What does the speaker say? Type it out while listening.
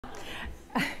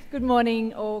Good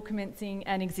morning, all commencing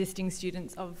and existing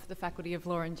students of the Faculty of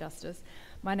Law and Justice.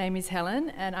 My name is Helen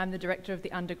and I'm the Director of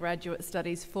the Undergraduate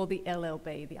Studies for the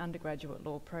LLB, the Undergraduate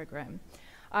Law Program.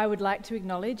 I would like to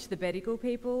acknowledge the Bedigal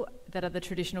people that are the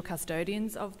traditional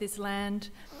custodians of this land.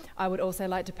 I would also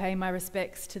like to pay my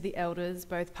respects to the elders,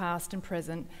 both past and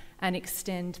present, and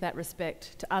extend that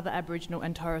respect to other Aboriginal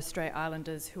and Torres Strait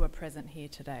Islanders who are present here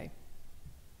today.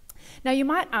 Now you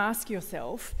might ask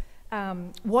yourself,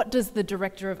 what does the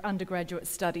Director of Undergraduate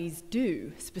Studies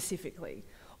do specifically?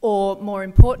 Or more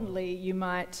importantly, you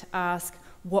might ask,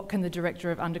 what can the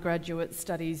Director of Undergraduate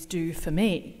Studies do for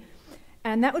me?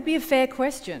 And that would be a fair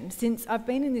question, since I've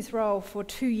been in this role for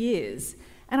 2 years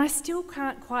and I still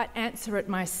can't quite answer it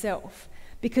myself,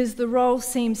 because the role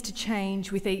seems to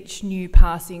change with each new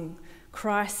passing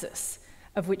crisis,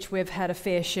 of which we've had a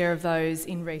fair share of those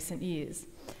in recent years.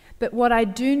 But what I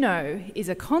do know is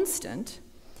a constant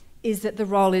is that the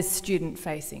role is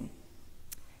student-facing.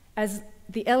 As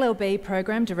the LLB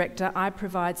Program Director, I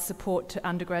provide support to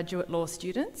undergraduate law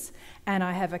students, and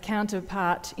I have a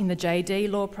counterpart in the JD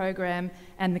Law Program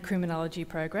and the Criminology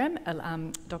Program,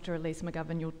 Dr. Elise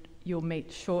McGovern, you'll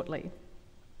meet shortly.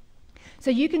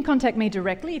 So you can contact me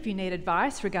directly if you need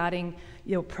advice regarding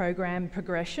your program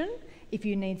progression. If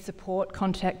you need support,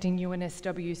 contacting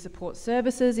UNSW Support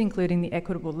Services, including the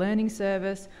Equitable Learning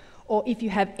Service, or if you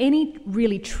have any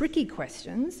really tricky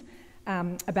questions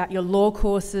about your law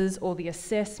courses or the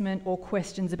assessment, or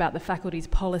questions about the faculty's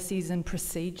policies and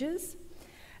procedures,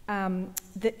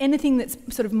 anything that's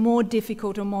sort of more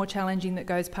difficult or more challenging that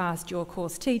goes past your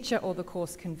course teacher or the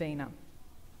course convener.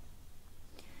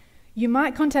 You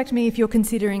might contact me if you're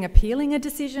considering appealing a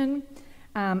decision,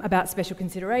 about special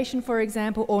consideration, for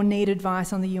example, or need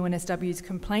advice on the UNSW's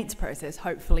complaints process.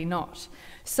 Hopefully not.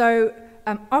 So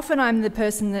often I'm the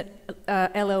person that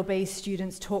LLB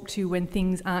students talk to when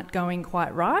things aren't going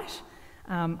quite right,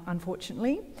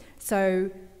 unfortunately. So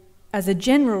as a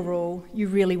general rule, you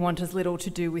really want as little to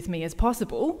do with me as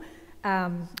possible,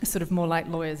 sort of more like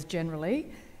lawyers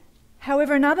generally.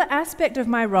 However, another aspect of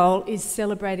my role is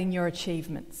celebrating your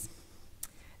achievements.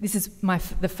 This is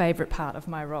the favourite part of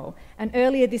my role. And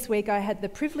earlier this week I had the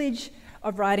privilege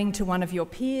of writing to one of your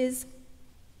peers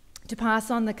to pass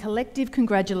on the collective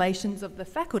congratulations of the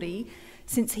faculty,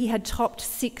 since he had topped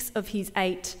 6 of his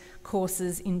 8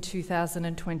 courses in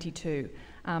 2022.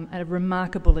 A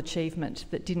remarkable achievement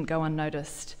that didn't go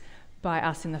unnoticed by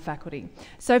us in the faculty.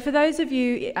 So for those of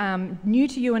you new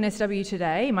to UNSW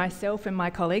today, myself and my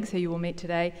colleagues who you will meet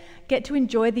today get to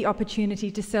enjoy the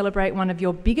opportunity to celebrate one of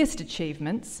your biggest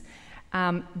achievements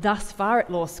thus far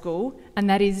at law school, and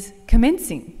that is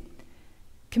commencing.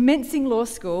 Commencing law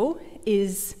school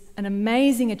is an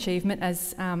amazing achievement.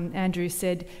 As Andrew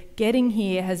said, getting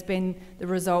here has been the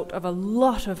result of a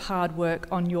lot of hard work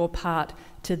on your part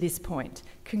to this point.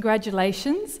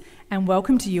 Congratulations and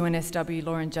welcome to UNSW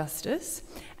Law and Justice.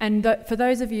 And for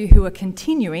those of you who are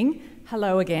continuing,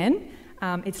 hello again.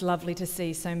 It's lovely to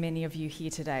see so many of you here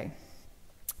today.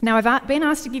 Now, I've been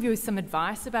asked to give you some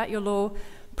advice about your law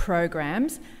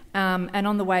programs, and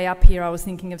on the way up here I was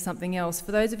thinking of something else.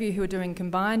 For those of you who are doing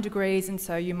combined degrees, and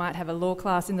so you might have a law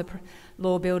class in the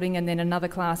law building and then another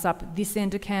class up this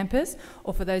end of campus,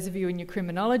 or for those of you in your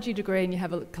criminology degree and you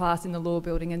have a class in the law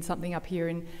building and something up here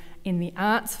in the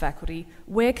arts faculty,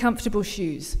 wear comfortable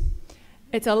shoes.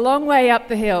 It's a long way up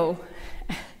the hill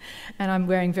and I'm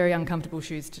wearing very uncomfortable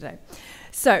shoes today.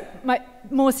 So,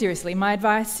 more seriously, my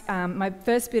advice, my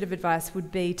first bit of advice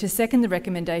would be to second the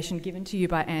recommendation given to you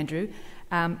by Andrew,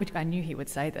 which I knew he would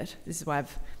say that. This is why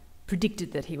I've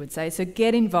predicted that he would say. So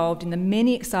get involved in the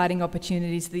many exciting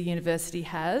opportunities the university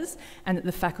has and that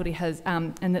the faculty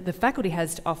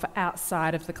has to offer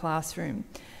outside of the classroom.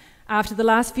 After the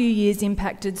last few years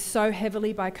impacted so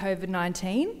heavily by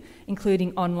COVID-19,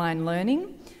 including online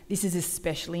learning, this is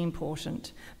especially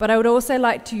important. But I would also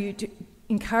like to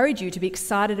encourage you to be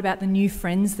excited about the new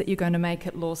friends that you're going to make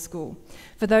at law school.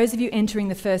 For those of you entering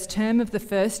the first term of the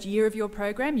first year of your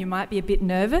program, you might be a bit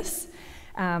nervous.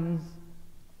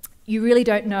 You really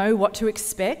don't know what to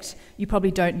expect. You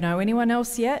probably don't know anyone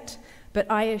else yet, but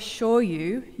I assure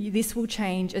you, this will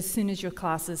change as soon as your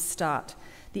classes start.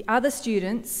 The other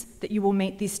students that you will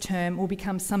meet this term will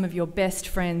become some of your best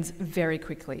friends very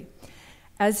quickly.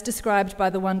 As described by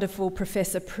the wonderful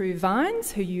Professor Prue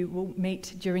Vines, who you will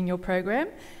meet during your program,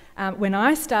 when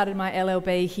I started my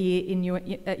LLB here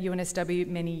at UNSW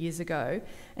many years ago,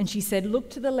 and she said, look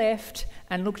to the left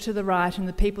and look to the right, and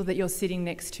the people that you're sitting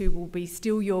next to will be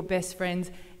still your best friends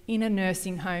in a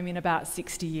nursing home in about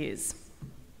 60 years.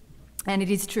 And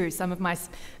it is true, some of my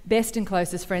best and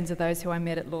closest friends are those who I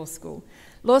met at law school.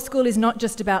 Law school is not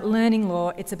just about learning law,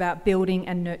 it's about building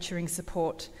and nurturing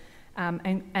support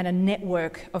and a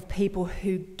network of people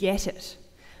who get it.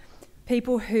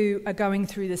 People who are going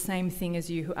through the same thing as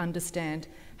you, who understand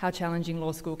how challenging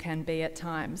law school can be at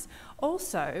times.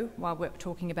 Also, while we're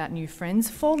talking about new friends,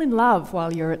 fall in love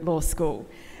while you're at law school.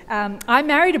 I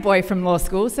married a boy from law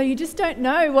school, so you just don't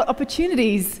know what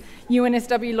opportunities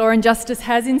UNSW Law and Justice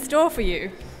has in store for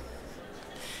you.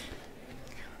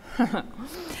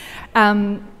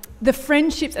 The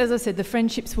friendships, as I said, the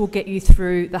friendships will get you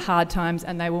through the hard times,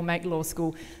 and they will make law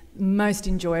school the most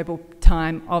enjoyable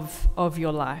time of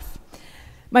your life.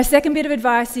 My second bit of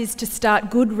advice is to start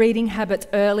good reading habits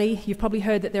early. You've probably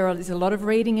heard that there is a lot of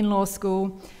reading in law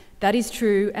school. That is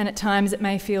true, and at times it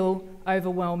may feel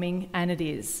overwhelming, and it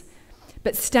is.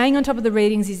 But staying on top of the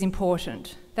readings is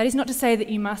important. That is not to say that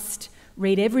you must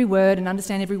read every word and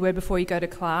understand every word before you go to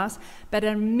class, but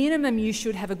at a minimum you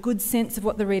should have a good sense of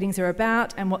what the readings are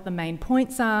about and what the main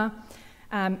points are.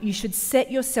 You should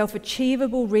set yourself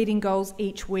achievable reading goals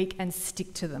each week and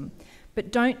stick to them.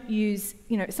 But don't use,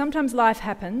 sometimes life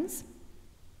happens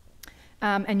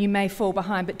and you may fall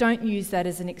behind, but don't use that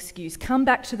as an excuse. Come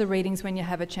back to the readings when you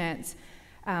have a chance,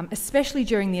 especially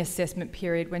during the assessment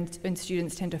period when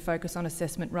students tend to focus on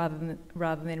assessment rather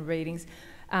than readings.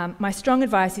 My strong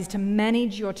advice is to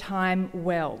manage your time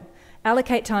well.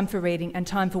 Allocate time for reading and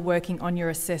time for working on your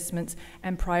assessments,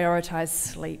 and prioritise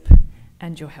sleep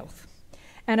and your health.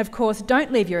 And of course,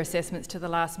 don't leave your assessments to the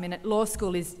last minute. Law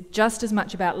school is just as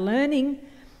much about learning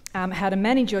how to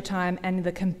manage your time and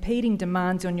the competing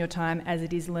demands on your time as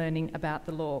it is learning about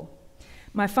the law.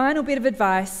 My final bit of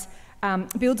advice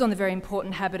builds on the very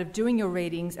important habit of doing your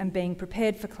readings and being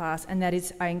prepared for class, and that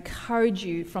is I encourage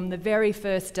you from the very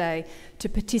first day to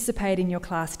participate in your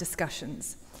class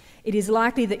discussions. It is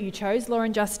likely that you chose Law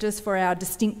and Justice for our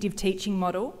distinctive teaching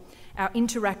model, our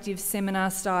interactive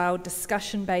seminar-style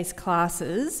discussion-based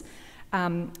classes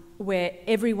where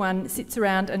everyone sits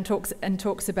around and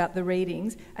talks about the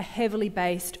readings are heavily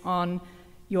based on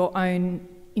your own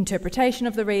interpretation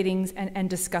of the readings and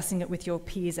discussing it with your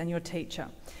peers and your teacher.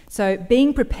 So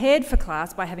being prepared for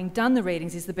class by having done the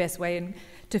readings is the best way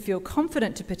to feel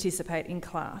confident to participate in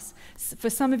class. For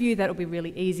some of you that'll be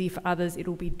really easy, for others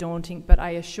it'll be daunting, but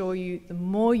I assure you the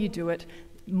more you do it,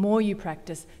 the more you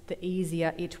practice, the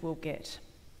easier it will get.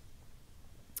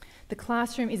 The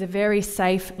classroom is a very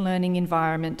safe learning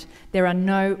environment. There are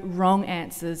no wrong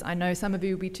answers. I know some of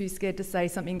you will be too scared to say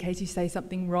something in case you say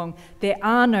something wrong. There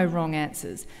are no wrong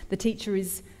answers. The teacher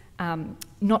is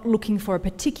not looking for a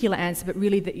particular answer, but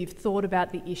really that you've thought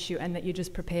about the issue and that you're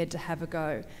just prepared to have a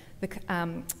go.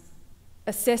 The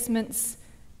assessments,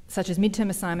 such as midterm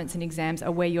assignments and exams,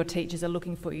 are where your teachers are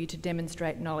looking for you to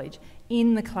demonstrate knowledge.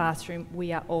 In the classroom,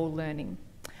 we are all learning.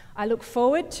 I look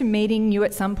forward to meeting you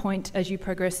at some point as you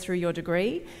progress through your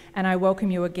degree, and I welcome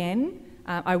you again.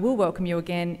 I will welcome you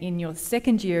again in your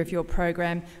second year of your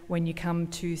program when you come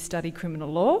to study criminal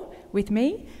law with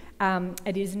me.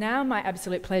 It is now my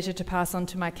absolute pleasure to pass on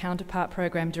to my counterpart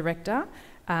program director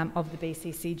of the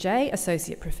BCCJ,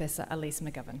 Associate Professor Elise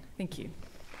McGovern. Thank you.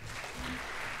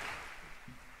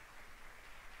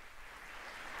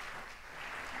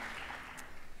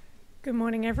 Good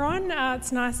morning, everyone.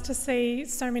 It's nice to see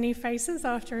so many faces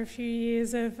after a few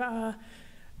years of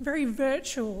very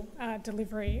virtual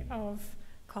delivery of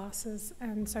classes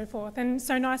and so forth. And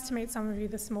so nice to meet some of you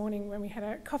this morning when we had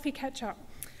a coffee catch-up.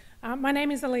 My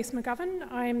name is Elise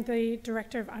McGovern. I am the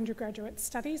Director of Undergraduate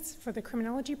Studies for the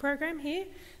Criminology program here,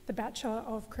 the Bachelor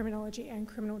of Criminology and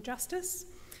Criminal Justice.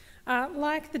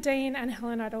 Like the Dean and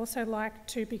Helen, I'd also like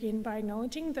to begin by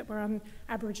acknowledging that we're on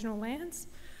Aboriginal lands.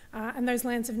 And those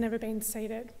lands have never been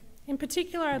ceded. In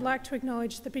particular, I'd like to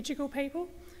acknowledge the Bidjigal people,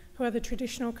 who are the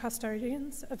traditional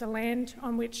custodians of the land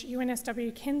on which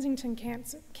UNSW Kensington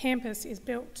campus is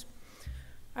built.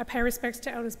 I pay respects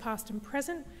to elders past and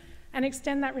present, and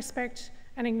extend that respect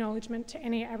and acknowledgement to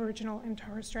any Aboriginal and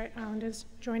Torres Strait Islanders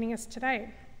joining us today.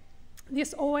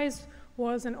 This always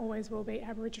was and always will be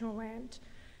Aboriginal land.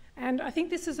 And I think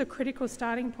this is a critical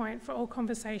starting point for all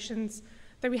conversations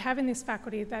that we have in this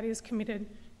faculty that is committed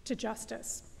to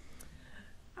justice.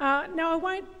 Now, I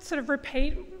won't sort of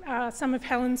repeat some of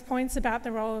Helen's points about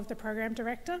the role of the program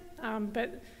director,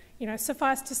 but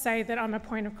suffice to say that I'm a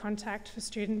point of contact for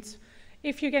students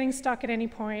if you're getting stuck at any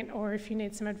point or if you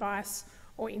need some advice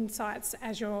or insights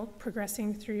as you're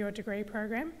progressing through your degree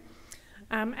program.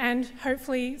 And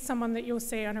hopefully someone that you'll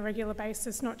see on a regular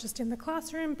basis, not just in the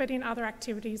classroom, but in other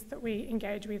activities that we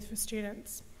engage with for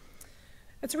students.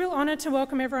 It's a real honour to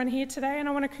welcome everyone here today, and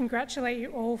I want to congratulate you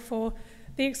all for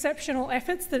the exceptional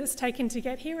efforts that it's taken to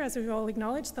get here. As we've all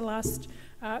acknowledged, the last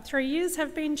 3 years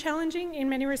have been challenging in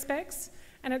many respects,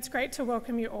 and it's great to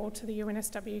welcome you all to the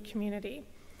UNSW community.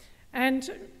 And,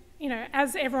 you know,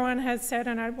 as everyone has said,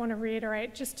 and I want to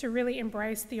reiterate, just to really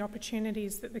embrace the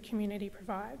opportunities that the community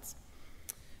provides.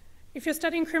 If you're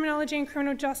studying criminology and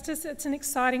criminal justice, it's an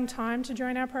exciting time to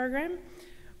join our program.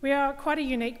 We are quite a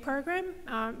unique program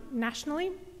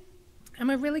nationally, and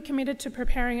we're really committed to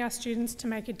preparing our students to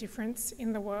make a difference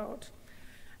in the world.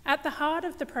 At the heart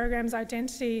of the program's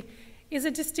identity is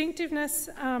a distinctiveness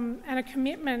and a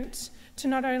commitment to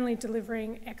not only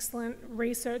delivering excellent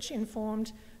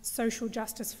research-informed, social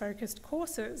justice-focused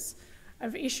courses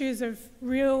of issues of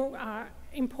real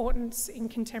importance in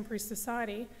contemporary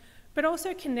society, but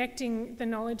also connecting the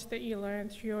knowledge that you learn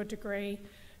through your degree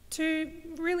to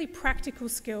really practical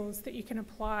skills that you can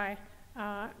apply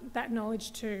that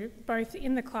knowledge to, both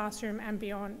in the classroom and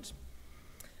beyond.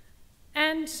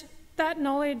 And that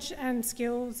knowledge and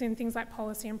skills in things like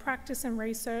policy and practice and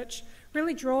research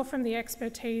really draw from the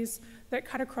expertise that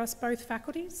cut across both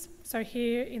faculties, so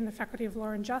here in the Faculty of Law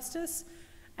and Justice,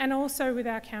 and also with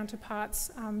our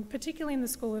counterparts, particularly in the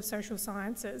School of Social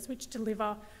Sciences, which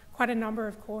deliver quite a number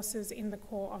of courses in the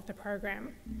core of the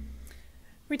program.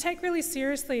 We take really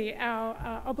seriously our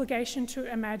obligation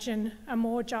to imagine a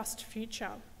more just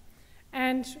future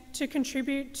and to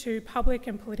contribute to public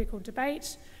and political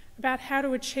debate about how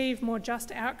to achieve more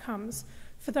just outcomes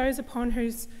for those upon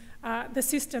whose the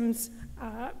systems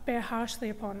bear harshly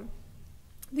upon.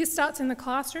 This starts in the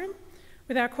classroom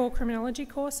with our core criminology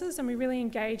courses, and we really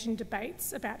engage in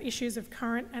debates about issues of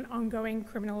current and ongoing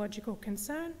criminological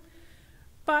concern.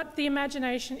 But the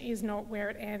imagination is not where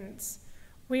it ends.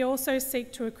 We also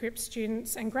seek to equip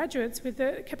students and graduates with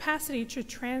the capacity to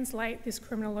translate this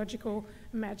criminological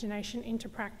imagination into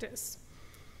practice.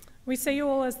 We see you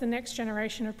all as the next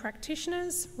generation of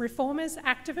practitioners, reformers,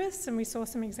 activists, and we saw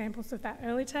some examples of that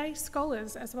earlier today,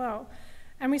 scholars as well.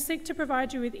 And we seek to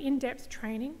provide you with in-depth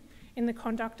training in the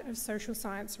conduct of social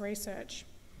science research.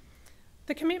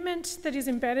 The commitment that is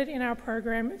embedded in our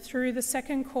program through the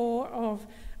second core of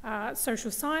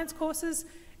social science courses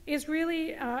is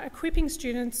really equipping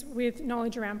students with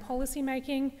knowledge around policy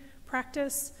making,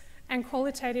 practice, and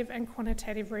qualitative and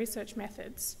quantitative research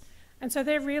methods. And so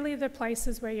they're really the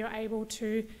places where you're able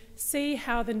to see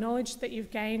how the knowledge that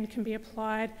you've gained can be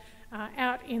applied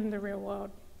out in the real world.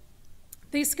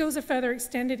 These skills are further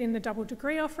extended in the double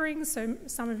degree offerings, so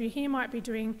some of you here might be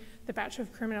doing the Bachelor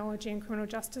of Criminology and Criminal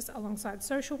Justice alongside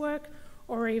social work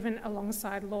or even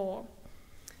alongside law.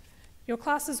 Your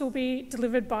classes will be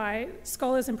delivered by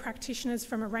scholars and practitioners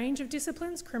from a range of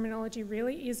disciplines. Criminology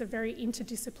really is a very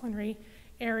interdisciplinary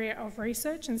area of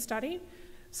research and study.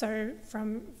 So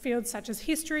from fields such as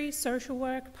history, social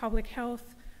work, public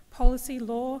health, policy,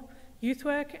 law, youth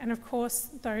work, and of course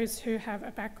those who have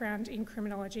a background in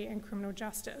criminology and criminal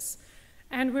justice.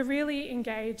 And we're really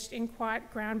engaged in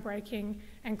quite groundbreaking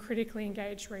and critically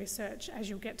engaged research, as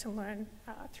you'll get to learn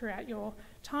throughout your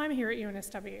time here at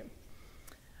UNSW.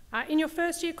 In your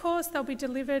first year course, they'll be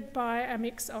delivered by a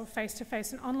mix of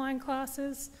face-to-face and online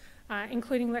classes,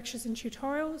 including lectures and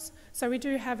tutorials. So we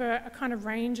do have a kind of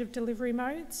range of delivery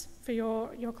modes for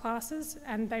your classes,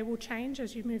 and they will change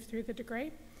as you move through the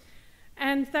degree.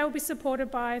 And they will be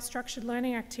supported by structured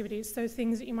learning activities, so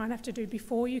things that you might have to do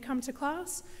before you come to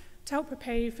class to help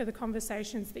prepare you for the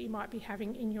conversations that you might be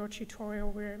having in your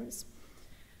tutorial rooms.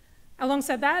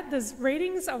 Alongside that, there's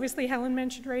readings. Obviously, Helen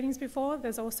mentioned readings before.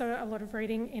 There's also a lot of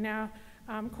reading in our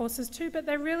courses too, but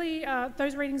they're really,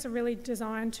 those readings are really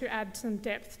designed to add some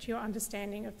depth to your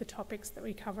understanding of the topics that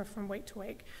we cover from week to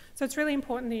week. So it's really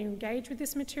important that you engage with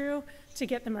this material to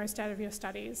get the most out of your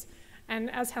studies. And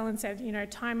as Helen said, you know,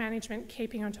 time management,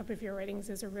 keeping on top of your readings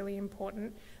is a really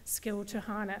important skill to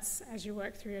harness as you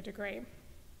work through your degree.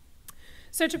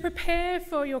 So to prepare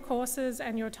for your courses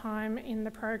and your time in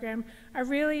the program, I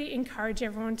really encourage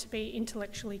everyone to be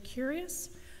intellectually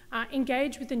curious,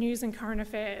 engage with the news and current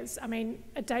affairs. I mean,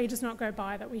 a day does not go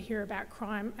by that we hear about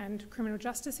crime and criminal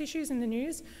justice issues in the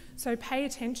news, so pay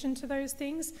attention to those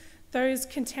things. Those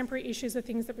contemporary issues are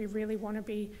things that we really want to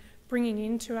be bringing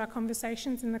into our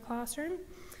conversations in the classroom.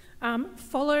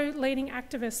 Follow leading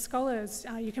activists, scholars.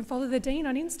 You can follow the Dean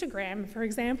on Instagram, for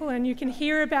example, and you can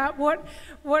hear about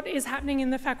what is happening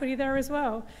in the faculty there as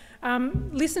well.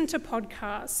 Listen to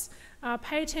podcasts.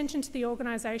 Pay attention to the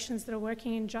organisations that are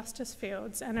working in justice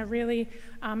fields and are really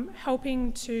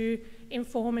helping to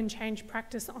inform and change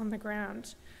practice on the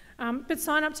ground. But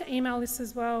sign up to email lists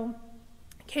as well.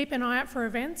 Keep an eye out for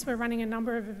events. We're running a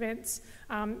number of events,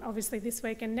 obviously this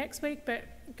week and next week, but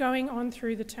going on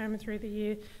through the term and through the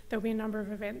year, there'll be a number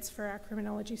of events for our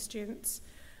criminology students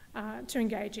to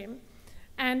engage in.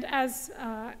 And as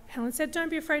Helen said, don't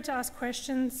be afraid to ask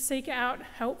questions. Seek out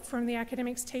help from the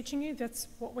academics teaching you. That's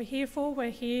what we're here for. We're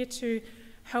here to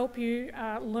help you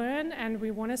learn, and we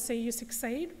want to see you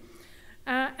succeed.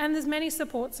 And there's many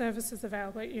support services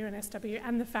available at UNSW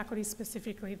and the faculty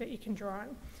specifically that you can draw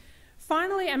on.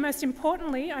 Finally, and most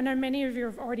importantly, I know many of you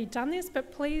have already done this,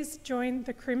 but please join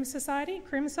the Crim Society,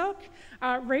 CrimSoc.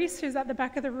 Reese, who's at the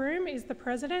back of the room, is the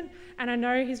president, and I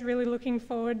know he's really looking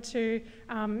forward to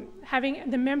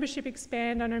having the membership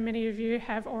expand. I know many of you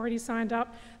have already signed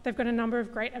up. They've got a number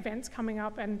of great events coming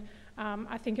up, and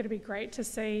I think it'd be great to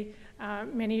see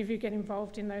many of you get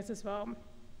involved in those as well.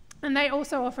 And they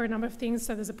also offer a number of things,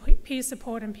 so there's a peer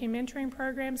support and peer mentoring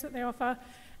programs that they offer,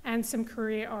 and some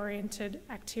career-oriented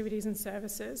activities and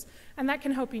services. And that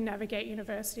can help you navigate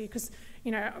university, because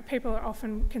people are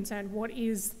often concerned, what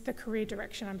is the career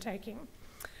direction I'm taking?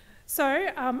 So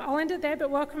I'll end it there, but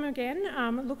welcome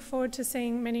again. Look forward to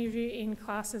seeing many of you in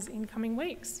classes in coming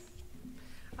weeks.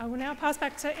 I will now pass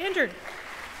back to Andrew.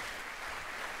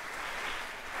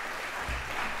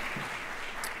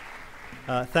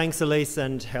 Thanks, Elise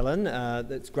and Helen.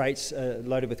 That's great,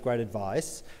 loaded with great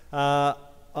advice.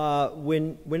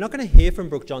 We're not going to hear from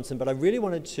Brooke Johnson, but I really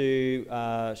wanted to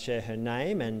share her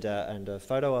name and a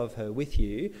photo of her with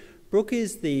you. Brooke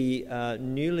is the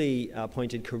newly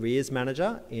appointed Careers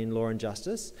Manager in Law and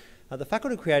Justice. The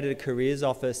faculty created a Careers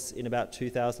Office in about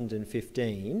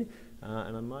 2015,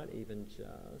 and I might even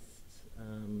just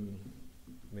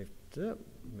move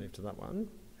to that one.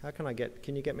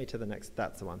 Can you get me to the next?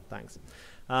 That's the one, thanks.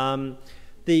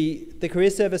 The career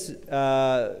service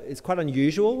is quite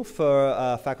unusual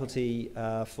for faculty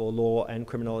for law and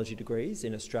criminology degrees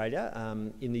in Australia.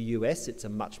 In the US, it's a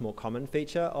much more common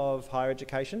feature of higher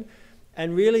education.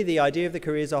 And really the idea of the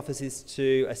Careers Office is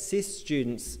to assist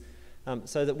students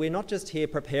so that we're not just here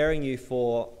preparing you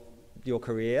for your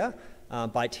career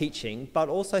by teaching, but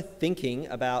also thinking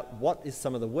about what is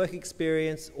some of the work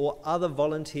experience or other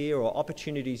volunteer or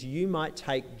opportunities you might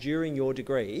take during your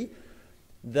degree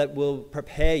that will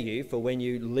prepare you for when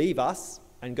you leave us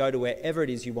and go to wherever it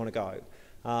is you want to go.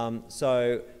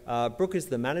 Brooke is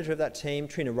the manager of that team.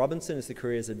 Trina Robinson is the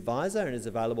careers advisor and is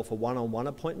available for one-on-one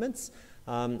appointments.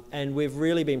 And we've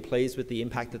really been pleased with the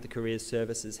impact that the careers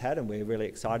service has had, and we're really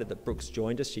excited that Brooke's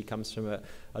joined us. She comes from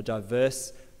a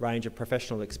diverse range of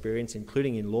professional experience,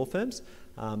 including in law firms,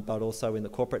 but also in the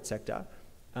corporate sector.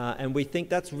 And we think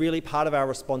that's really part of our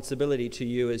responsibility to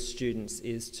you as students,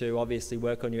 is to obviously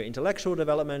work on your intellectual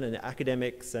development and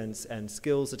academics and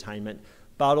skills attainment,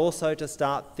 but also to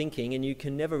start thinking, and you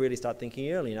can never really start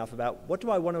thinking early enough about what do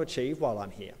I want to achieve while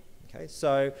I'm here. Okay,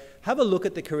 so have a look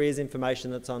at the careers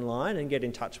information that's online and get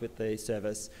in touch with the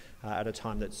service at a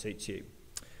time that suits you.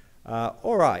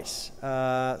 All right,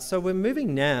 so we're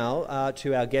moving now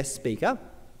to our guest speaker.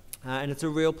 And it's a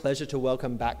real pleasure to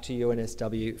welcome back to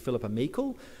UNSW Philippa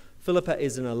Meikle. Philippa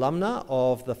is an alumna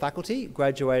of the faculty,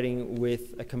 graduating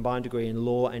with a combined degree in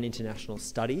Law and International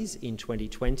Studies in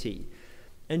 2020.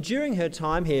 And during her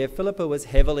time here, Philippa was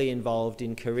heavily involved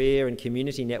in career and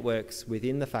community networks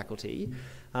within the faculty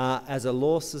as a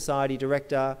Law Society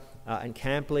Director and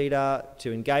camp leader,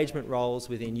 to engagement roles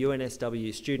within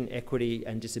UNSW Student Equity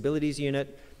and Disabilities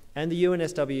Unit and the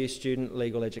UNSW Student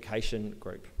Legal Education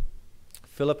Group.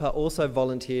 Philippa also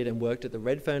volunteered and worked at the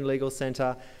Redfern Legal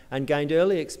Centre and gained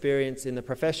early experience in the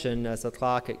profession as a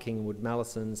clerk at King & Wood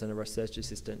Mallesons and a research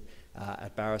assistant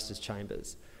at Barristers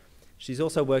Chambers. She's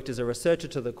also worked as a researcher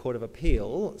to the Court of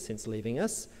Appeal since leaving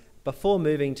us, before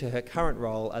moving to her current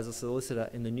role as a solicitor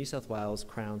in the New South Wales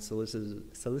Crown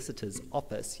Solicitor's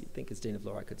Office. You'd think as Dean of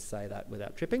Law I could say that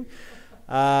without tripping.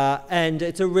 And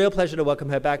it's a real pleasure to welcome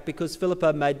her back, because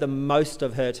Philippa made the most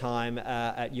of her time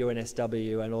at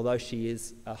UNSW, and although she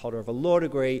is a holder of a law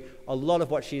degree, a lot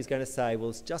of what she is going to say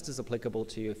was just as applicable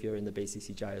to you if you're in the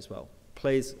BCCJ as well.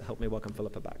 Please help me welcome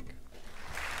Philippa back.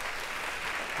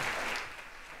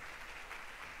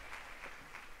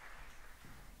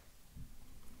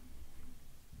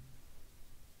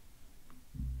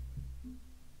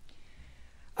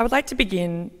 I would like to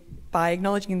begin by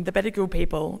acknowledging the Bedegal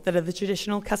people that are the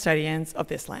traditional custodians of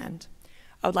this land.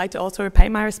 I would like to also pay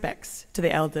my respects to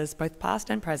the elders, both past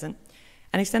and present,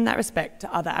 and extend that respect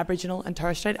to other Aboriginal and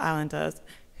Torres Strait Islanders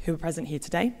who are present here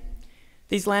today.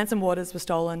 These lands and waters were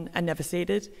stolen and never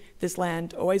ceded. This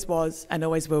land always was and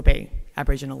always will be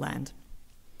Aboriginal land.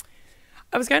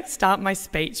 I was going to start my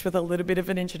speech with a little bit of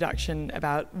an introduction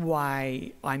about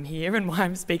why I'm here and why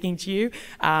I'm speaking to you,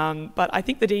 but I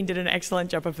think the Dean did an excellent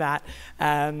job of that.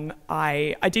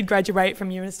 I did graduate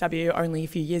from UNSW only a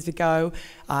few years ago.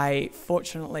 I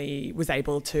fortunately was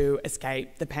able to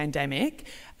escape the pandemic,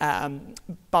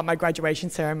 but my graduation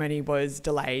ceremony was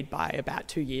delayed by about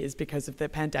 2 years because of the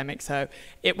pandemic, so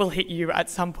it will hit you at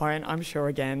some point, I'm sure,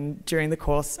 again during the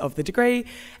course of the degree.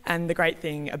 And the great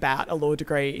thing about a law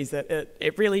degree is that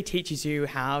it really teaches you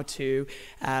how to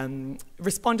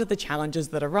respond to the challenges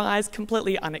that arise,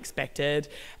 completely unexpected,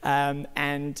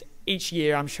 and each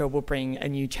year I'm sure will bring a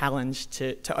new challenge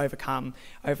to overcome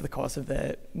over the course of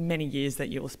the many years that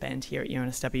you will spend here at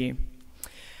UNSW.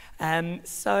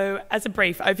 So as a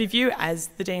brief overview, as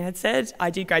the Dean had said,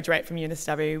 I did graduate from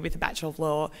UNSW with a Bachelor of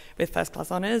Law with First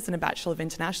Class Honours and a Bachelor of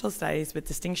International Studies with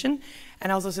distinction,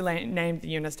 and I was also named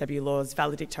the UNSW Law's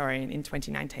valedictorian in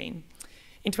 2019.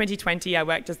 In 2020, I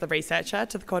worked as the researcher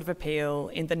to the Court of Appeal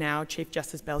in the now Chief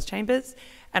Justice Bell's chambers,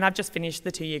 and I've just finished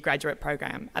the 2-year graduate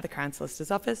program at the Crown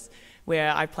Solicitor's Office,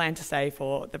 where I plan to stay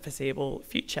for the foreseeable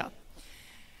future.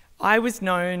 I was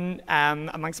known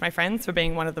amongst my friends for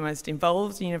being one of the most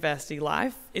involved in university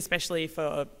life, especially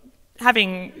for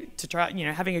having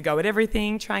a go at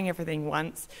everything, trying everything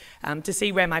once, to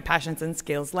see where my passions and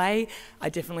skills lay. I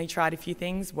definitely tried a few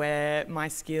things where my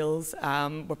skills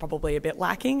were probably a bit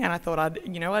lacking, and I thought I'd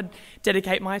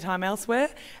dedicate my time elsewhere.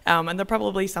 And there are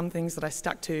probably some things that I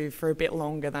stuck to for a bit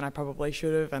longer than I probably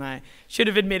should have, and I should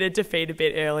have admitted defeat a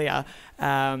bit earlier,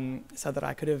 so that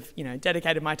I could have,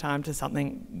 dedicated my time to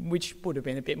something which would have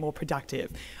been a bit more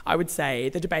productive. I would say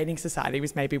the Debating Society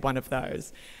was maybe one of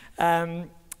those.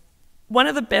 One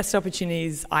of the best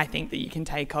opportunities I think that you can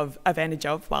take advantage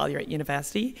of while you're at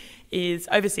university is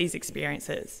overseas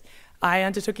experiences. I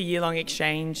undertook a year-long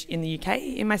exchange in the UK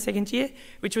in my second year,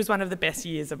 which was one of the best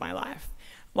years of my life.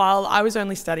 While I was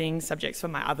only studying subjects for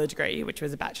my other degree, which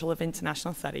was a Bachelor of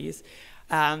International Studies,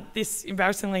 this,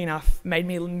 embarrassingly enough, made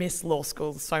me miss law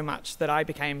school so much that I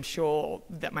became sure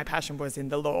that my passion was in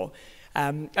the law.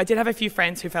 I did have a few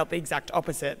friends who felt the exact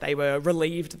opposite. They were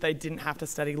relieved they didn't have to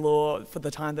study law for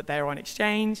the time that they were on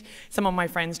exchange. Some of my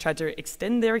friends tried to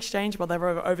extend their exchange while they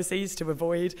were overseas to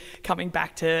avoid coming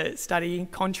back to study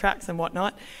contracts and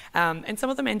whatnot. And some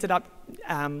of them ended up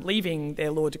leaving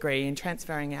their law degree and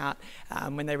transferring out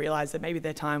when they realised that maybe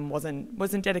their time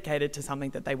wasn't dedicated to something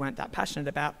that they weren't that passionate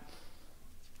about.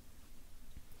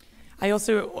 I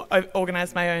also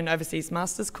organised my own overseas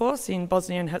master's course in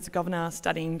Bosnia and Herzegovina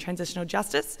studying transitional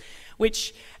justice,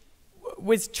 which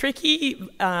was tricky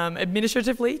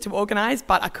administratively to organise,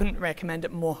 but I couldn't recommend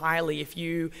it more highly. If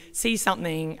you see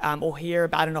something or hear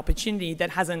about an opportunity that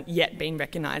hasn't yet been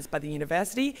recognised by the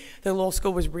university, the law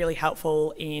school was really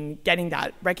helpful in getting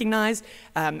that recognised,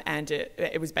 and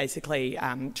it was basically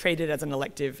treated as an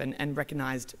elective and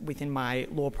recognised within my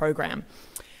law program.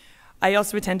 I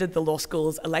also attended the law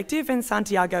school's elective in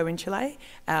Santiago in Chile,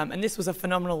 and this was a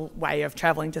phenomenal way of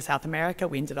travelling to South America.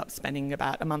 We ended up spending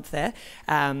about a month there.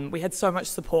 We had so much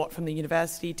support from the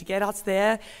university to get us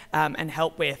there and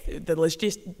help with the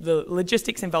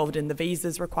logistics involved in the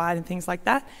visas required and things like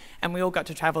that, and we all got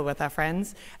to travel with our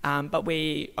friends, but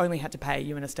we only had to pay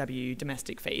UNSW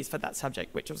domestic fees for that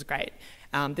subject, which was great.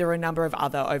 There are a number of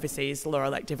other overseas law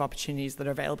elective opportunities that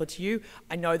are available to you.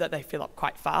 I know that they fill up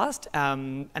quite fast,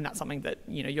 and that's something that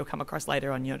you'll come across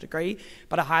later on your degree,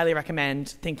 but I highly recommend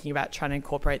thinking about trying to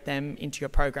incorporate them into your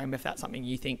program if that's something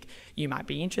you think you might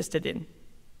be interested in.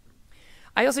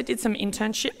 I also did some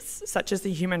internships, such as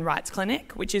the Human Rights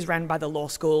Clinic, which is run by the law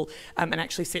school and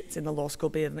actually sits in the law school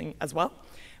building as well.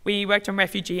 We worked on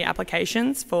refugee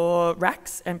applications for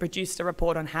RACs and produced a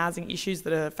report on housing issues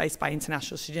that are faced by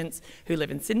international students who live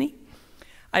in Sydney.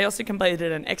 I also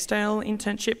completed an external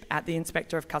internship at the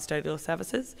Inspector of Custodial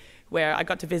Services, where I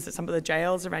got to visit some of the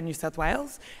jails around New South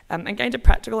Wales and gained a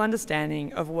practical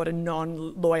understanding of what a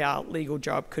non-lawyer legal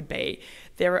job could be.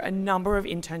 There are a number of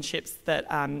internships that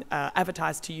are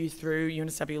advertised to you through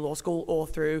UNSW Law School or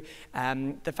through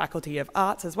the Faculty of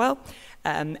Arts as well,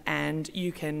 and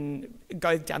you can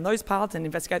go down those paths and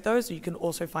investigate those, or you can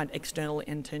also find external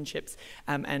internships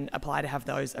and apply to have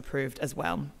those approved as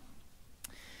well.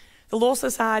 The Law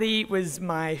Society was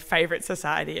my favourite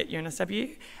society at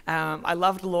UNSW. I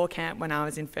loved law camp when I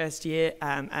was in first year,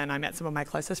 and I met some of my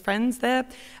closest friends there,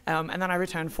 and then I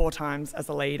returned 4 times as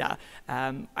a leader.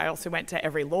 I also went to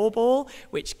every law ball,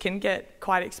 which can get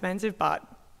quite expensive, but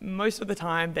most of the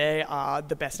time they are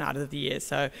the best night of the year.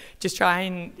 So just try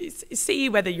and see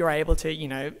whether you're able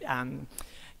to,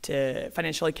 to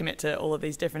financially commit to all of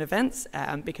these different events,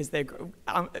 because they're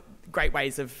great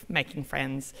ways of making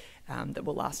friends that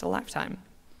will last a lifetime.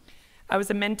 I was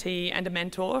a mentee and a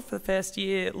mentor for the first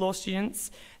year law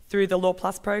students through the Law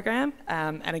Plus program,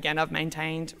 and again, I've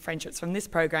maintained friendships from this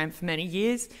program for many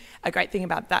years. A great thing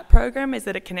about that program is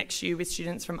that it connects you with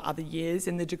students from other years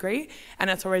in the degree, and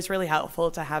it's always really helpful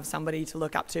to have somebody to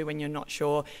look up to when you're not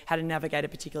sure how to navigate a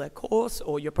particular course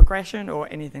or your progression or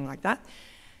anything like that.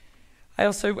 I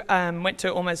also went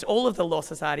to almost all of the Law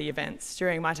Society events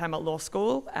during my time at law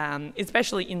school,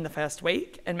 especially in the first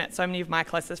week, and met so many of my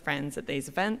closest friends at these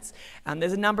events.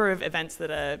 There's a number of events that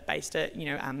are based at,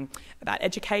 about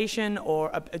education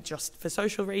or just for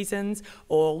social reasons,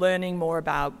 or learning more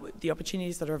about the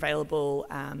opportunities that are available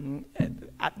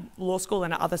at law school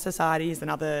and at other societies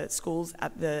and other schools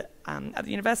at the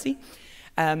university.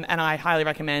 And I highly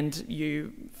recommend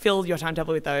you fill your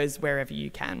timetable with those wherever you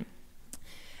can.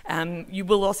 You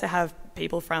will also have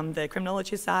people from the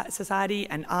Criminology Society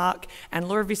and ARC and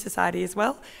Law Review Society as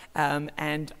well,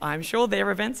 and I'm sure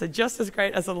their events are just as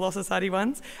great as the Law Society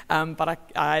ones, but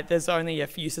there's only a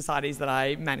few societies that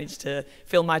I managed to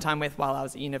fill my time with while I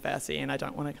was at university, and I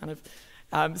don't want to kind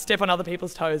of step on other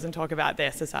people's toes and talk about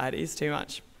their societies too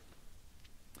much.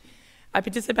 I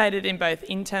participated in both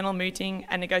internal mooting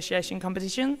and negotiation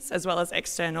competitions, as well as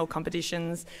external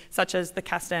competitions, such as the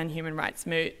Castan Human Rights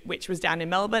Moot, which was down in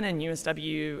Melbourne, and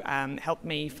UNSW helped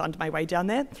me fund my way down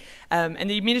there, and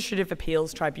the Administrative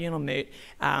Appeals Tribunal Moot,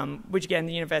 which again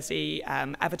the university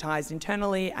advertised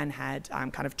internally and had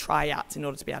kind of tryouts in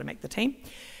order to be able to make the team.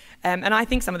 And I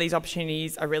think some of these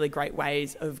opportunities are really great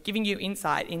ways of giving you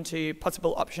insight into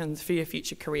possible options for your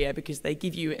future career, because they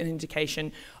give you an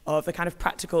indication of the kind of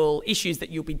practical issues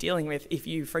that you'll be dealing with if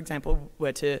you, for example,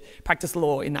 were to practice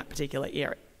law in that particular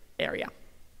area.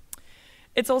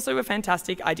 It's also a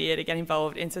fantastic idea to get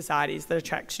involved in societies that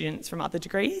attract students from other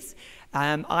degrees.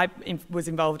 I was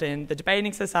involved in the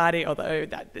Debating Society, although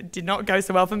that did not go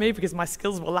so well for me because my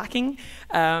skills were lacking.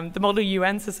 The Model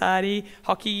UN Society,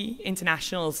 Hockey,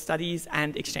 International Studies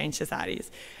and Exchange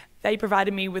Societies. They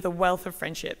provided me with a wealth of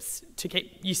friendships to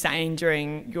keep you sane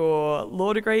during your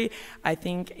law degree. I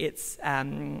think it's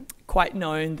quite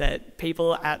known that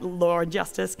people at Law and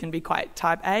Justice can be quite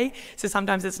type A, so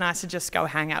sometimes it's nice to just go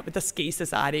hang out with the Ski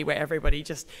Society where everybody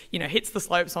just, hits the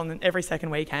slopes on every second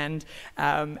weekend,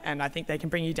 and I think they can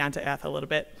bring you down to earth a little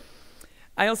bit.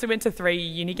 I also went to 3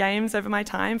 uni games over my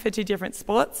time for 2 different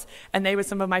sports, and they were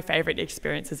some of my favourite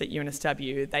experiences at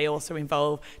UNSW. They also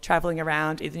involve travelling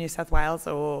around either New South Wales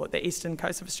or the eastern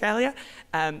coast of Australia,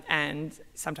 and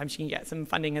sometimes you can get some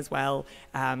funding as well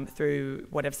through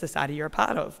whatever society you're a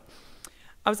part of.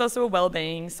 I was also a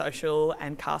wellbeing, social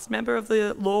and cast member of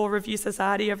the Law Review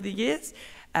Society over the years,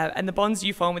 and the bonds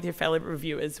you form with your fellow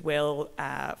reviewers will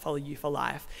follow you for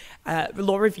life.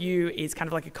 Law Review is kind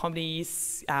of like a comedy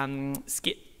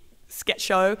sketch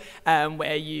show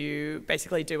where you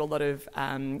basically do a lot of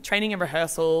training and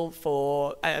rehearsal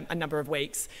for a number of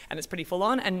weeks, and it's pretty full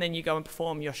on, and then you go and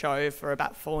perform your show for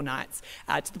about 4 nights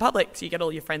to the public, so you get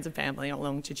all your friends and family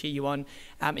along to cheer you on,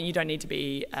 and you don't need to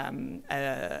be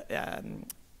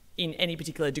in any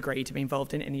particular degree to be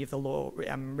involved in any of the law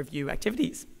review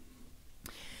activities.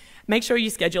 Make sure you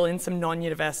schedule in some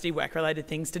non-university work-related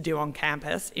things to do on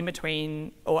campus in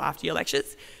between or after your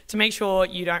lectures to make sure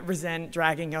you don't resent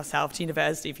dragging yourself to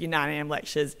university for your 9 AM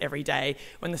lectures every day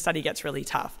when the study gets really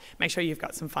tough. Make sure you've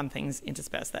got some fun things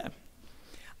interspersed there.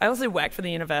 I also worked for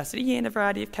the university in a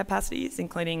variety of capacities,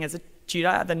 including as a tutor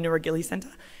at the Nuragili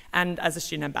Centre and as a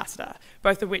student ambassador,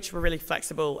 both of which were really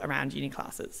flexible around uni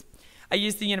classes. I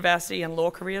used the university and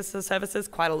law careers services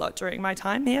quite a lot during my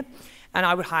time here, and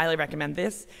I would highly recommend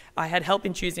this. I had help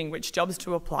in choosing which jobs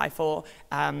to apply for,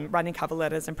 writing cover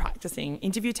letters and practicing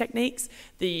interview techniques.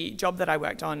 The job that I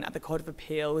worked on at the Court of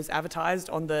Appeal was advertised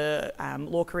on the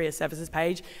Law Career Services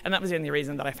page, and that was the only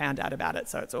reason that I found out about it,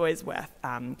 so it's always worth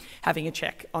having a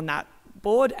check on that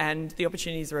board, and the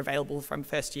opportunities are available from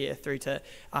first year through to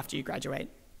after you graduate.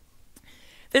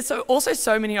 There's also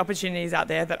so many opportunities out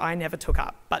there that I never took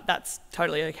up, but that's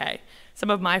totally okay. Some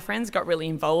of my friends got really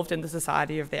involved in the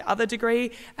society of their other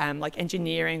degree, like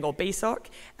engineering or BSOC,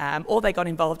 or they got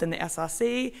involved in the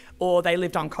SRC, or they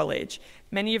lived on college.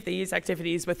 Many of these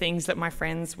activities were things that my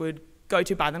friends would go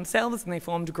to by themselves, and they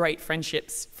formed great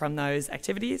friendships from those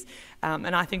activities.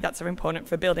 And I think that's so important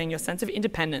for building your sense of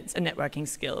independence and networking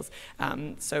skills.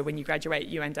 So when you graduate,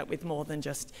 you end up with more than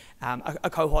just a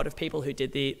cohort of people who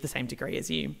did the same degree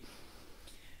as you.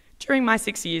 During my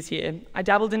 6 years here, I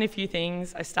dabbled in a few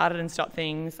things, I started and stopped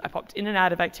things, I popped in and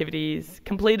out of activities,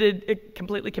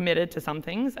 completely committed to some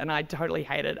things, and I totally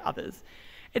hated others.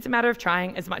 It's a matter of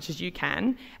trying as much as you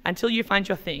can until you find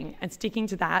your thing and sticking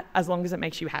to that as long as it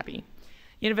makes you happy.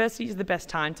 University is the best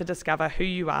time to discover who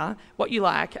you are, what you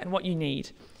like, and what you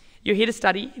need. You're here to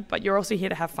study, but you're also here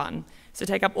to have fun, so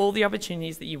take up all the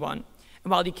opportunities that you want. And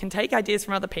while you can take ideas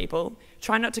from other people,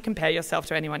 try not to compare yourself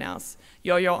to anyone else.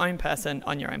 You're your own person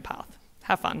on your own path.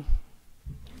 Have fun.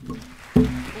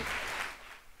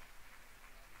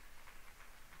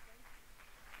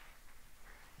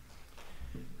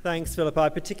 Thanks, Philippa. I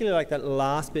particularly like that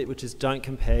last bit, which is don't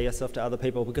compare yourself to other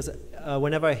people, because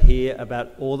whenever I hear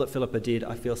about all that Philippa did,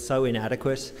 I feel so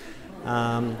inadequate.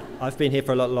 I've been here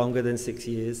for a lot longer than 6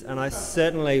 years, and I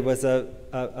certainly was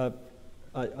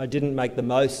I didn't make the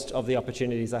most of the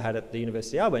opportunities I had at the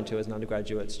university I went to as an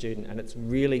undergraduate student, and it's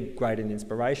really great and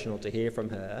inspirational to hear from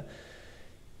her.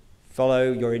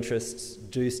 Follow your interests,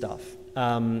 do stuff.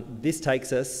 This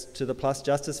takes us to the Plus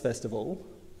Justice Festival,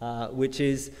 which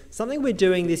is something we're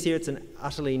doing this year. It's an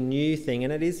utterly new thing,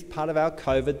 and it is part of our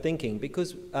COVID thinking,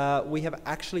 because we have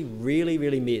actually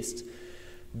really missed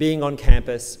being on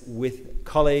campus with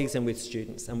colleagues and with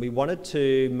students, and we wanted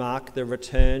to mark the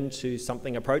return to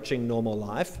something approaching normal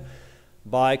life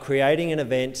by creating an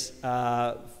event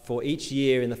for each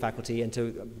year in the faculty and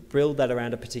to build that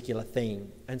around a particular theme.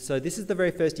 And so this is the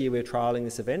very first year we're trialling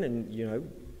this event, and you know,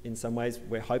 in some ways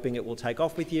we're hoping it will take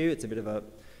off with you. It's a bit of a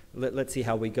let's see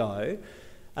how we go.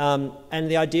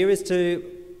 And the idea is to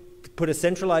put a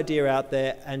central idea out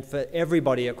there, and for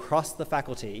everybody across the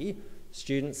faculty,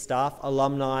 students, staff,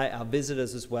 alumni, our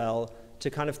visitors as well, to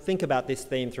kind of think about this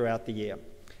theme throughout the year.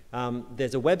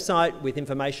 There's a website with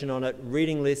information on it,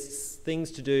 reading lists,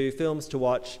 things to do, films to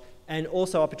watch, and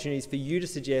also opportunities for you to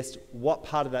suggest what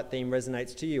part of that theme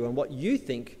resonates to you and what you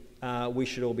think we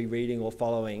should all be reading or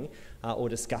following or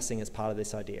discussing as part of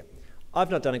this idea. I've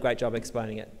not done a great job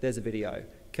explaining it. There's a video.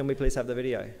 Can we please have the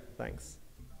video? Thanks.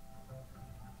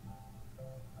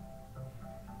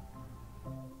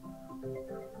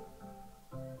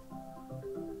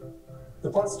 The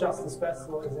Plus Justice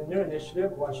Festival is a new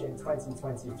initiative launched in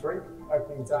 2023,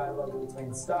 opening dialogue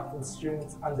between staff and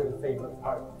students under the theme of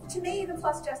hope. To me, the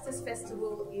Plus Justice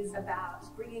Festival is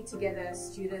about bringing together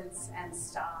students and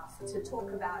staff to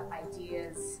talk about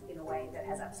ideas in a way that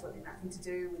has absolutely nothing to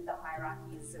do with the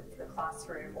hierarchies of the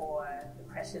classroom or the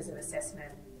pressures of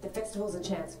assessment. The festival is a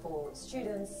chance for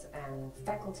students and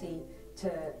faculty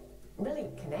to really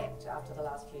connect after the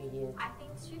last few years. I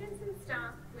think students and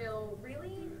staff will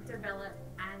really develop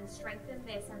and strengthen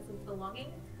their sense of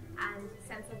belonging and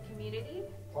sense of community.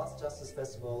 Plus Justice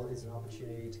Festival is an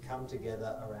opportunity to come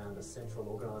together around a central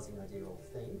organising idea or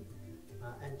theme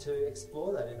and to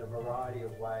explore that in a variety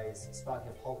of ways,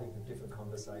 sparking a whole heap of different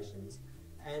conversations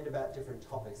and about different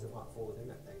topics that might fall within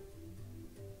that theme.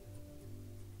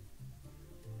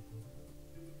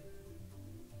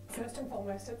 First and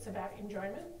foremost, it's about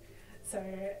enjoyment. So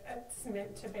it's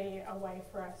meant to be a way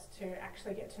for us to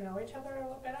actually get to know each other a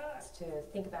lot better. To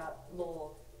think about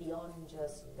law beyond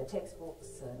just the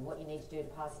textbooks and what you need to do to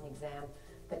pass an exam,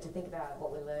 but to think about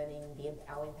what we're learning,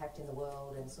 our impact in the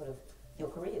world, and sort of your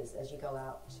careers as you go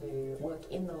out to work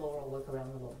in the law or work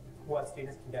around the law. What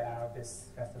students can get out of this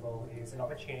festival is an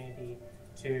opportunity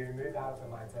to move out of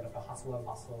the mindset of the hustle and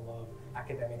bustle of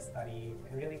academic study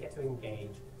and really get to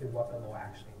engage with what the law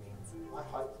actually means. My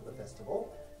hope for the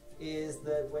festival is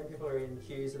that when people are in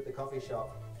queues at the coffee shop,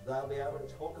 they'll be able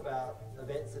to talk about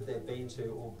events that they've been to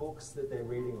or books that they're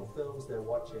reading or films they're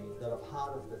watching that are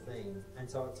part of the theme. And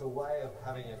so it's a way of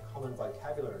having a common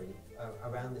vocabulary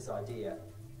around this idea.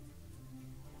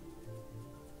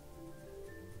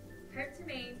 Hope to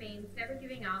me means never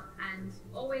giving up and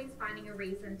always finding a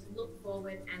reason to look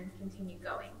forward and continue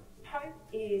going. Hope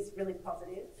is really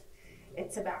positive.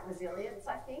 It's about resilience,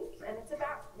 I think, and it's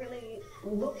about really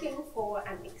looking for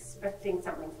and expecting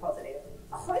something positive.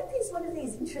 Hope is one of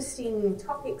these interesting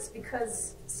topics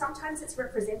because sometimes it's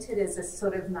represented as a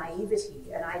sort of naivety,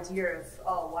 an idea of,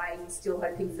 oh, why are you still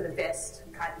hoping for the best?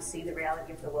 Can't you see the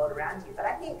reality of the world around you? But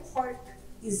I think hope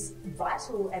is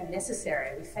vital and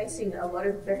necessary. We're facing a lot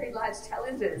of very large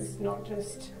challenges. Not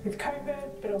just with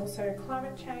COVID, but also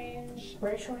climate change,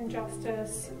 racial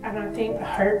injustice, and I think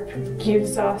hope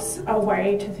gives us a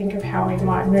way to think of how we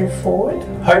might move forward.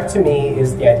 Hope to me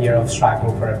is the idea of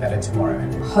striving for a better tomorrow.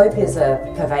 Hope is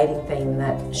a pervading theme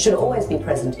that should always be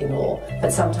present in law,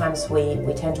 but sometimes we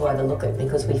tend to overlook it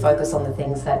because we focus on the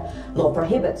things that law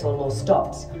prohibits or law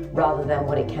stops rather than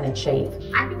what it can achieve.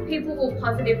 I think people will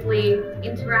positively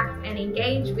interact and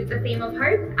engage with the theme of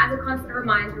hope as a constant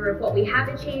reminder of what we have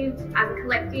achieved as a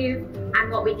collective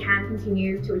and what we can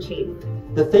continue to achieve.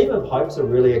 The theme of hope's a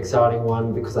really exciting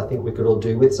one because I think we could all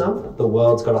do with some. The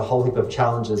world's got a whole heap of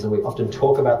challenges and we often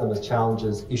talk about them as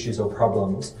challenges, issues or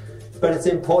problems. But it's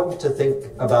important to think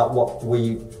about what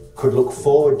we could look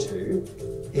forward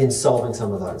to in solving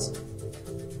some of those.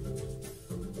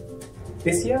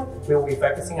 This year, we will be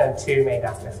focusing on two main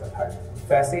aspects of hope.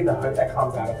 Firstly, the hope that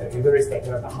comes out of the Uluru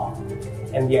Statement of the Heart,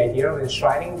 and the idea of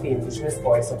enshrining the Indigenous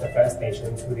voice of the First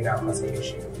Nations within our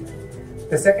Constitution.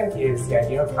 The second is the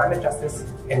idea of climate justice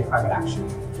and climate action,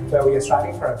 where we are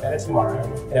striving for a better tomorrow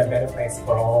and a better place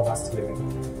for all of us to live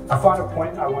in. A final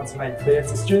point I want to make clear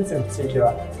to students in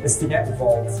particular is to get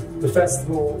involved. The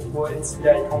festival will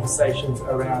instigate conversations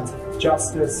around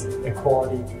justice,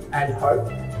 equality and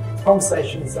hope.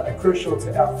 Conversations that are crucial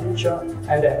to our future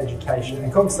and our education,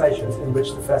 and conversations in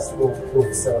which the festival will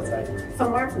facilitate. For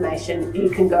more information,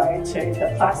 you can go to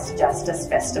the Plus Justice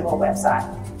Festival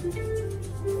website.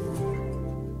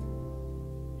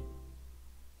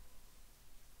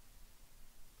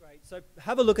 So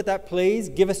have a look at that, please.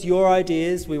 Give us your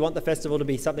ideas. We want the festival to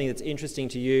be something that's interesting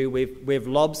to you. We've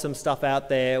lobbed some stuff out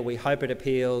there. We hope it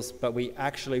appeals, but we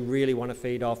actually really want to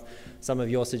feed off some of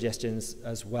your suggestions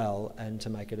as well and to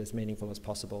make it as meaningful as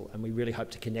possible. And we really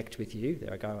hope to connect with you.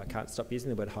 There I go. I can't stop using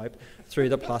the word hope through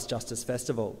the Plus Justice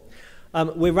Festival.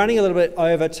 We're running a little bit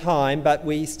over time, but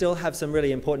we still have some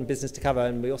really important business to cover,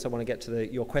 and we also want to get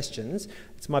to your questions.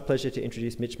 It's my pleasure to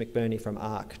introduce Mitch McBurney from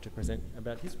ARC to present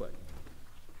about his work.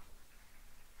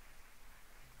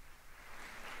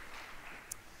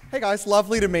 Hey guys,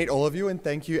 lovely to meet all of you, and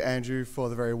thank you, Andrew, for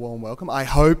the very warm welcome. I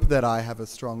hope that I have a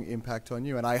strong impact on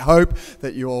you, and I hope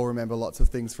that you all remember lots of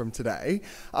things from today.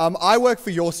 I work for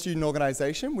your student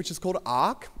organisation, which is called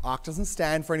ARC. ARC doesn't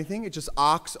stand for anything, it just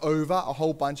arcs over a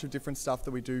whole bunch of different stuff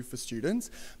that we do for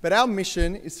students. But our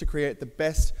mission is to create the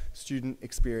best student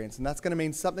experience, and that's going to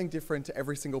mean something different to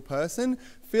every single person.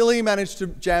 Philly managed to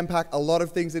jam-pack a lot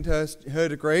of things into her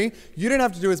degree. You don't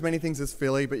have to do as many things as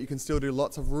Philly, but you can still do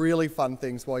lots of really fun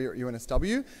things while you're at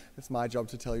UNSW. It's my job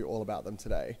to tell you all about them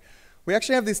today. We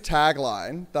actually have this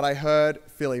tagline that I heard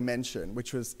Philly mention,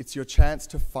 which was, "It's your chance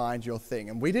to find your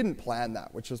thing." And we didn't plan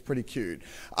that, which was pretty cute.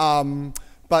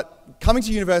 But coming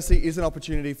to university is an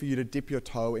opportunity for you to dip your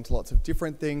toe into lots of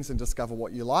different things and discover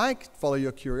what you like, follow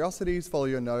your curiosities, follow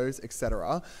your nose,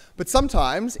 etc. But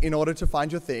sometimes, in order to find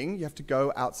your thing, you have to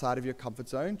go outside of your comfort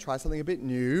zone, try something a bit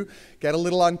new, get a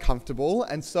little uncomfortable.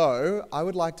 And so I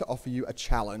would like to offer you a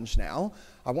challenge now.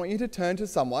 I want you to turn to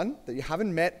someone that you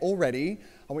haven't met already.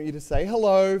 I want you to say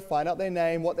hello, find out their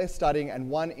name, what they're studying, and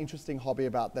one interesting hobby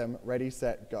about them. Ready,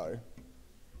 set, go.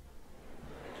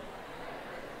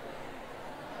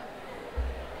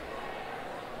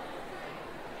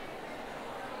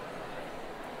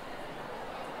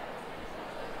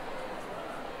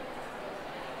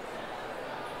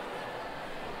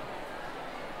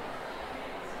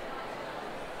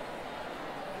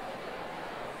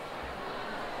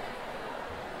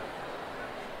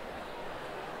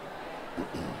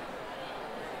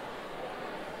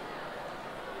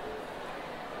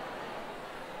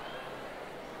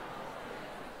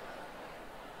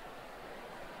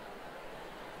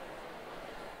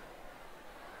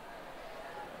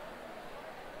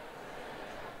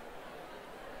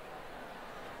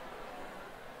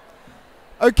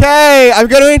 Okay, I'm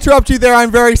going to interrupt you there.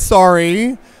 I'm very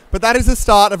sorry. But that is the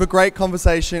start of a great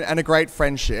conversation and a great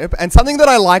friendship. And something that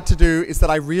I like to do is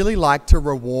that I really like to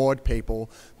reward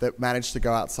people that manage to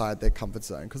go outside their comfort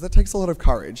zone, because that takes a lot of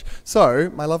courage.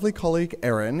 So my lovely colleague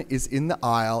Erin is in the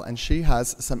aisle, and she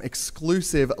has some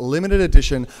exclusive limited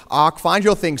edition ARC Find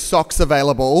Your Thing socks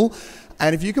available.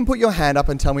 And if you can put your hand up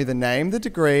and tell me the name, the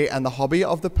degree, and the hobby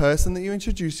of the person that you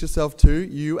introduce yourself to,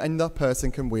 you and the person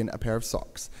can win a pair of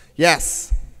socks.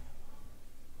 Yes.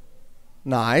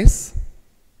 Nice.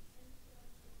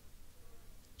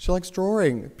 She likes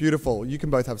drawing. Beautiful. You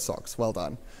can both have socks. Well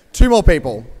done. Two more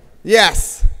people.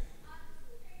 Yes.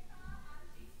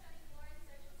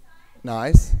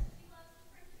 Nice.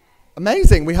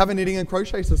 Amazing. We have a knitting and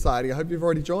crochet society. I hope you've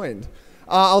already joined.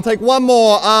 I'll take one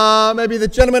more. Maybe the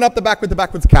gentleman up the back with the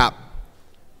backwards cap.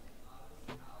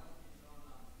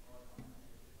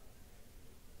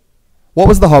 What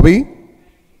was the hobby?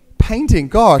 Painting.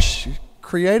 Gosh,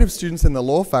 creative students in the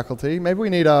law faculty. Maybe we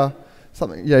need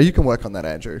something. Yeah, you can work on that,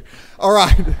 Andrew. All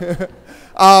right.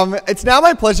 It's now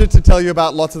my pleasure to tell you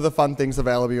about lots of the fun things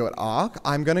available at ARC.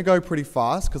 I'm going to go pretty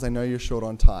fast because I know you're short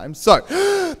on time. So,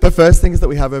 the first thing is that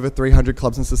we have over 300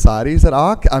 clubs and societies at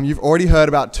ARC. You've already heard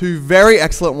about two very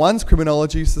excellent ones,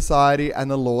 Criminology Society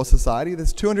and the Law Society.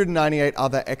 There's 298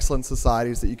 other excellent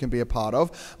societies that you can be a part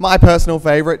of. My personal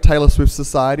favorite, Taylor Swift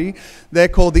Society. They're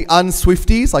called the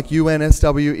Unswifties, like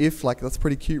UNSW if, like that's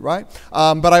pretty cute, right?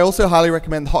 But I also highly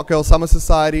recommend the Hot Girl Summer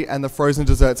Society and the Frozen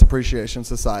Desserts Appreciation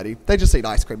Society. They just eat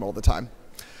ice cream all the time.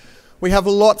 We have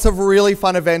lots of really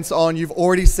fun events on. You've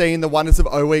already seen the wonders of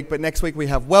O Week, but next week we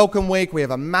have Welcome Week. We have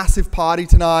a massive party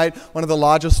tonight, one of the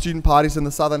largest student parties in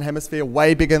the Southern Hemisphere,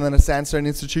 way bigger than a Sandstone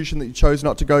institution that you chose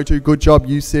not to go to. Good job,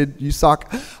 you Sid, you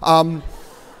suck.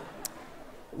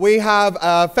 We have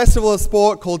a festival of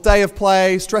sport called Day of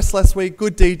Play, Stress Less Week,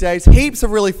 Good Deed Days, heaps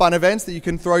of really fun events that you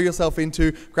can throw yourself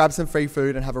into, grab some free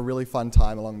food and have a really fun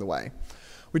time along the way.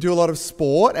 We do a lot of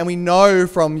sport, and we know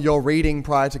from your reading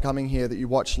prior to coming here that you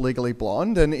watched Legally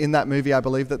Blonde, and in that movie I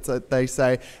believe that they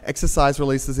say exercise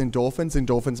releases endorphins,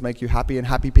 endorphins make you happy, and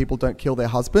happy people don't kill their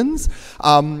husbands.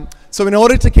 So in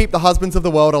order to keep the husbands of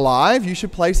the world alive, you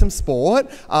should play some sport.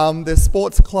 There's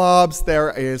sports clubs,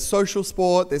 there is social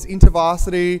sport, there's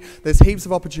intervarsity, there's heaps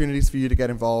of opportunities for you to get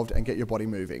involved and get your body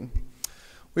moving.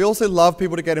 We also love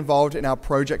people to get involved in our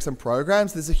projects and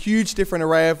programs. There's a huge different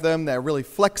array of them. They're really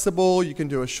flexible. You can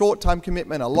do a short-time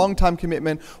commitment, a long-time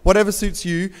commitment, whatever suits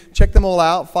you. Check them all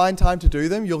out. Find time to do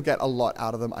them. You'll get a lot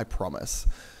out of them, I promise.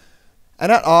 And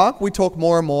at ARC, we talk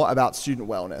more and more about student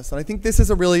wellness. And I think this is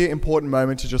a really important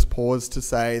moment to just pause to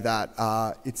say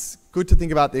that it's good to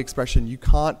think about the expression, you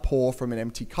can't pour from an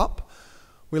empty cup.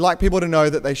 We like people to know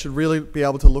that they should really be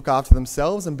able to look after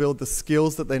themselves and build the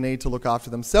skills that they need to look after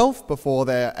themselves before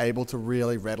they're able to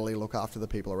really readily look after the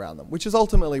people around them, which is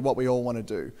ultimately what we all want to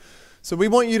do. So we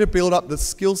want you to build up the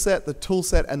skill set, the tool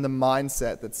set, and the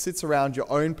mindset that sits around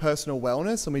your own personal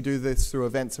wellness, and we do this through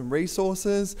events and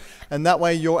resources, and that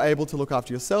way you're able to look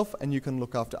after yourself and you can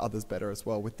look after others better as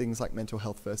well with things like mental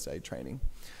health first aid training.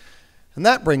 And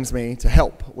that brings me to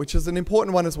help, which is an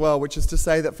important one as well, which is to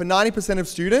say that for 90% of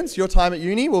students, your time at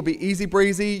uni will be easy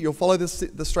breezy, you'll follow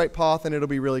the straight path and it'll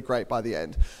be really great by the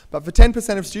end. But for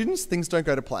 10% of students, things don't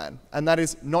go to plan, and that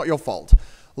is not your fault.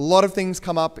 A lot of things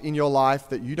come up in your life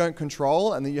that you don't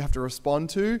control and that you have to respond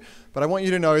to, but I want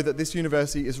you to know that this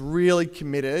university is really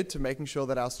committed to making sure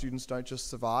that our students don't just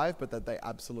survive, but that they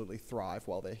absolutely thrive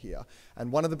while they're here.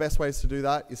 And one of the best ways to do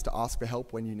that is to ask for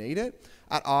help when you need it.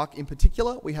 At ARC in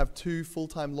particular, we have 2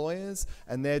 full-time lawyers,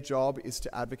 and their job is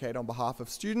to advocate on behalf of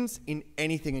students in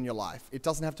anything in your life. It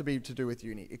doesn't have to be to do with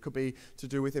uni. It could be to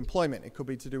do with employment. It could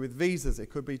be to do with visas. It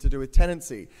could be to do with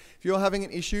tenancy. If you're having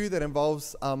an issue that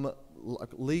involves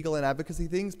legal and advocacy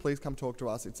things, please come talk to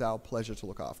us. It's our pleasure to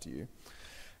look after you.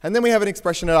 And then we have an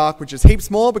expression at ARC which is heaps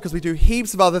more, because we do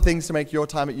heaps of other things to make your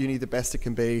time at uni the best it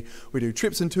can be. We do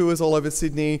trips and tours all over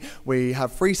Sydney. We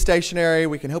have free stationery.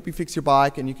 We can help you fix your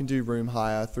bike, and you can do room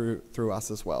hire through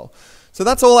us as well. So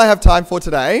that's all I have time for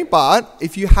today, but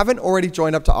if you haven't already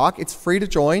joined up to ARC, it's free to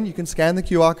join. You can scan the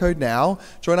QR code now,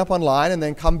 join up online, and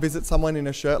then come visit someone in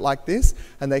a shirt like this,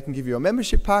 and they can give you a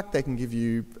membership pack, they can give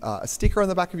you a sticker on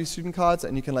the back of your student cards,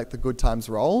 and you can let the good times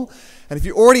roll. And if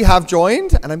you already have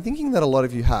joined, and I'm thinking that a lot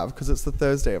of you have, because it's the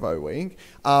Thursday of O Week,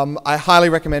 I highly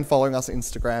recommend following us on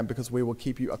Instagram, because we will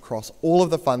keep you across all of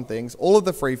the fun things, all of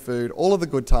the free food, all of the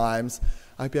good times.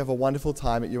 I hope you have a wonderful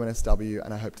time at UNSW,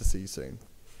 and I hope to see you soon.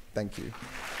 Thank you.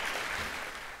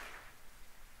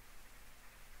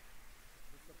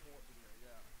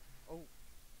 Oh,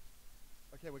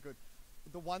 okay, we're good.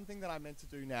 The one thing that I meant to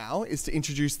do now is to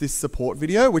introduce this support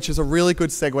video, which is a really good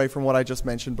segue from what I just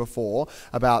mentioned before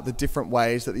about the different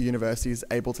ways that the university is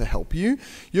able to help you.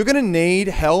 You're going to need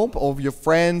help, or your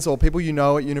friends or people you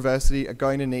know at university are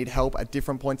going to need help at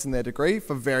different points in their degree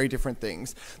for very different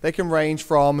things. They can range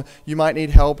from, you might need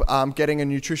help getting a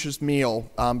nutritious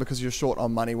meal because you're short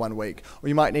on money one week, or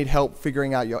you might need help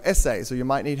figuring out your essays, or you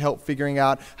might need help figuring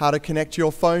out how to connect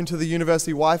your phone to the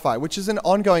university Wi-Fi, which is an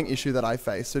ongoing issue that I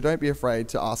face, so don't be afraid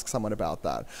to ask someone about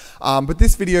that. But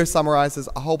this video summarizes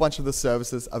a whole bunch of the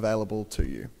services available to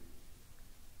you.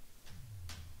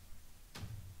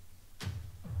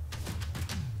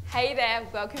 Hey there,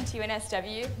 welcome to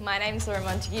UNSW. My name's Laura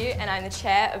Montague and I'm the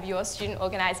chair of your student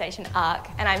organisation ARC,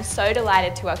 and I'm so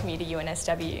delighted to welcome you to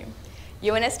UNSW.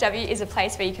 UNSW is a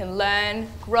place where you can learn,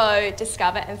 grow,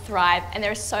 discover and thrive, and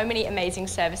there are so many amazing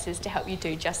services to help you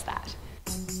do just that.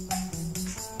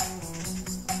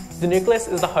 The Nucleus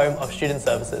is the home of student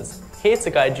services, here to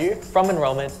guide you from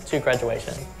enrolment to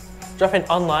graduation. Drop in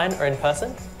online or in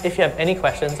person if you have any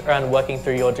questions around working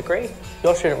through your degree,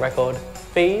 your student record,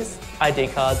 fees, ID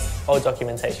cards or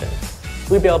documentation.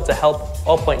 We'll be able to help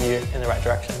or point you in the right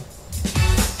direction.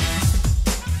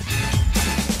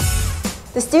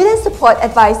 The student support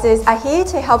advisors are here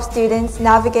to help students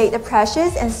navigate the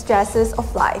pressures and stresses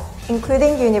of life,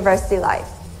 including university life.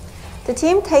 The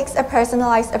team takes a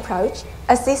personalized approach,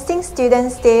 assisting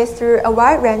students steer through a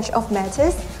wide range of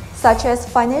matters, such as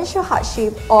financial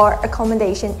hardship or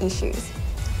accommodation issues.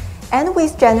 And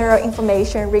with general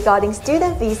information regarding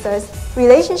student visas,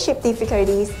 relationship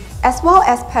difficulties, as well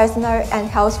as personal and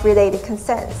health-related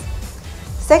concerns.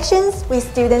 Sections with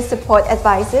student support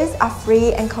advisors are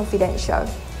free and confidential,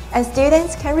 and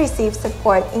students can receive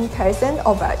support in person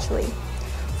or virtually.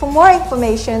 For more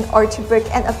information or to book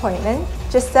an appointment,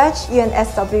 just search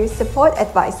UNSW Support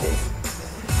Advisors.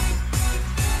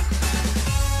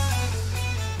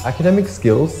 Academic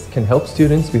skills can help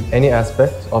students with any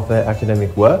aspect of their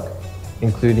academic work,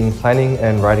 including planning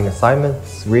and writing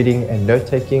assignments, reading and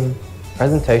note-taking,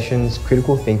 presentations,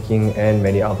 critical thinking, and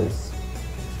many others.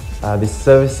 This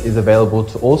service is available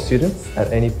to all students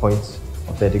at any point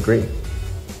of their degree.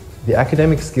 The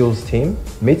Academic Skills team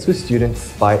meets with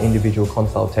students by individual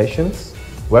consultations,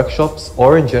 workshops,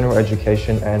 or in general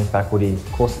education and faculty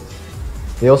courses.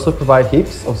 They also provide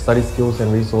heaps of study skills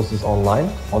and resources online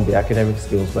on the Academic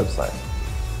Skills website.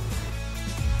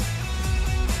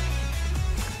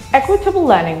 Equitable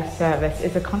Learning Service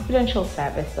is a confidential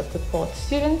service that supports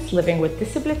students living with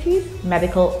disabilities,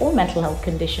 medical or mental health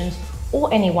conditions, or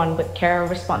anyone with care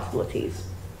responsibilities.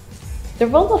 The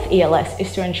role of ELS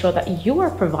is to ensure that you are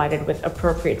provided with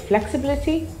appropriate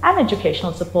flexibility and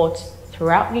educational support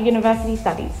throughout your university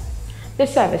studies. The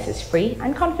service is free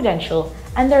and confidential,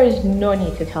 and there is no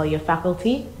need to tell your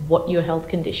faculty what your health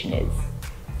condition is.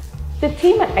 The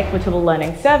team at Equitable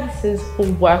Learning Services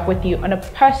will work with you on a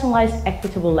personalised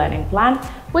equitable learning plan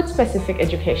with specific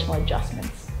educational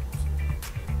adjustments.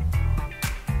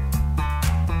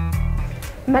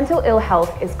 Mental ill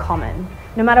health is common.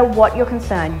 No matter what your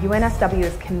concern, UNSW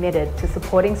is committed to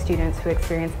supporting students who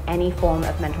experience any form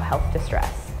of mental health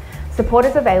distress. Support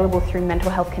is available through Mental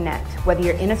Health Connect, whether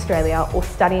you're in Australia or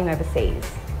studying overseas.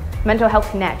 Mental Health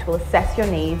Connect will assess your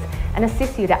needs and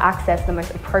assist you to access the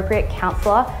most appropriate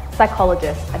counsellor,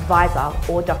 psychologist, advisor,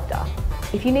 or doctor.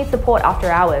 If you need support after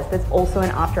hours, there's also an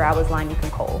after hours line you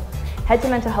can call. Head to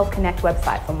Mental Health Connect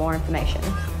website for more information.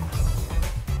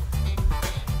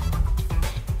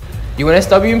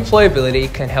 UNSW Employability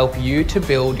can help you to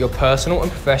build your personal and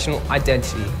professional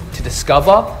identity, to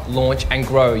discover, launch and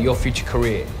grow your future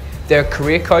career. There are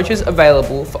career coaches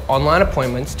available for online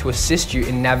appointments to assist you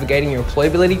in navigating your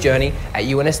employability journey at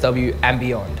UNSW and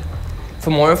beyond. For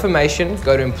more information,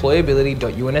 go to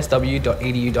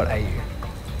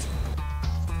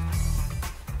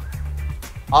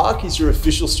employability.unsw.edu.au. ARC is your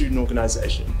official student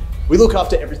organisation. We look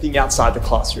after everything outside the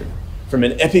classroom, from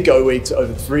an epic O Week to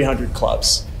over 300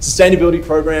 clubs, sustainability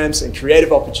programs and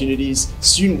creative opportunities,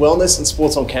 student wellness and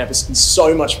sports on campus, and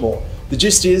so much more. The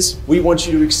gist is, we want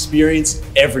you to experience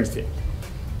everything.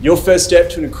 Your first step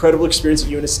to an incredible experience at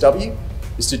UNSW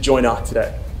is to join ARC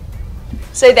today.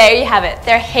 So there you have it.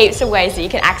 There are heaps of ways that you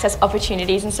can access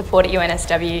opportunities and support at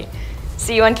UNSW.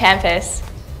 See you on campus.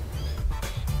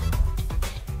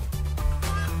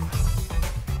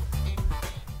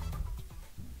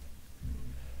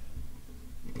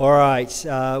 All right,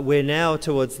 we're now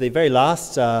towards the very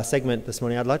last segment this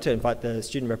morning. I'd like to invite the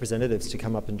student representatives to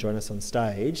come up and join us on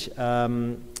stage.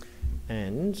 And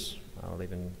I'll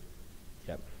even,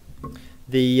 yep.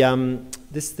 This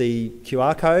is the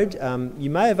QR code.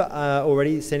 You may have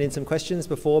already sent in some questions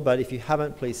before, but if you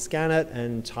haven't, please scan it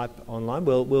and type online.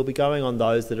 We'll be going on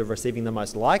those that are receiving the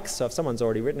most likes. So if someone's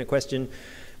already written a question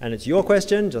and it's your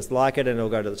question, just like it and it'll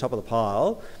go to the top of the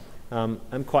pile.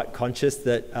 I'm quite conscious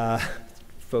that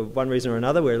for one reason or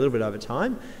another, we're a little bit over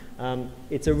time.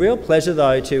 It's a real pleasure,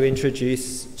 though, to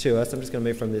introduce to us, I'm just going to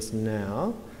move from this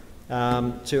now,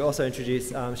 to also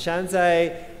introduce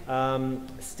Shanzeh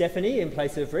Stephanie in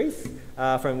place of Reese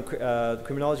from the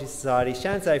Criminology Society,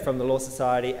 Shanzeh from the Law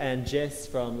Society, and Jess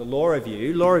from the Law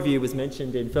Review. Law Review was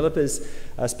mentioned in Philippa's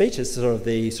speech as sort of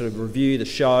the review, the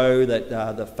show that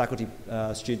the faculty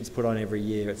students put on every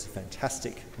year. It's a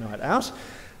fantastic night out.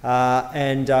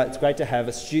 And it's great to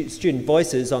have student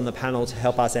voices on the panel to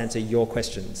help us answer your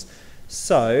questions.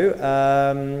 So,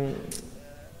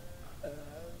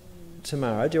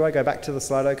 Tamara, do I go back to the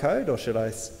Slido code or should I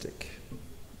stick?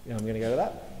 Yeah, I'm going to go to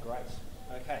that. Great.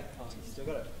 Okay, still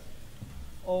got it.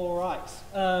 All right.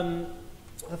 The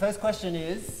first question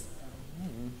is...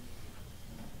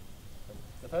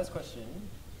 The first question,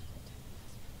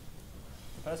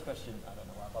 I don't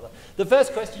know why I bother. The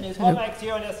first question is, what makes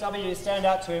UNSW stand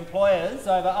out to employers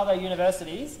over other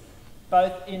universities,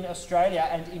 both in Australia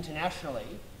and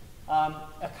internationally?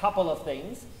 A couple of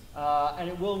things, and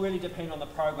it will really depend on the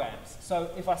programs.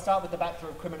 So if I start with the Bachelor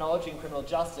of Criminology and Criminal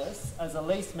Justice, as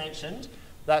Elise mentioned,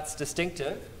 that's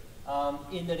distinctive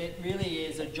in that it really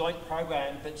is a joint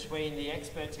program between the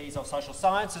expertise of social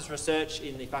sciences research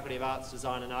in the Faculty of Arts,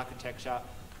 Design and Architecture,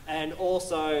 and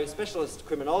also specialist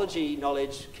criminology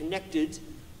knowledge connected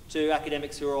to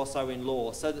academics who are also in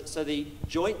law. So the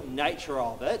joint nature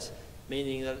of it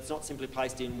meaning that it's not simply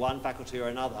placed in one faculty or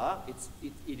another.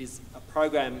 It is a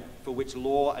program for which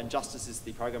law and justice is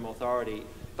the program authority,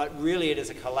 but really it is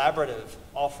a collaborative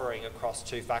offering across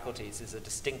 2 faculties, is a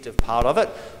distinctive part of it.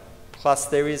 Plus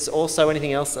there is also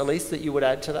anything else, Elise, that you would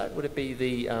add to that? Would it be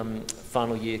the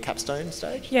final year capstone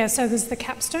stage? Yeah, so there's the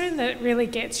capstone that really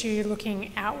gets you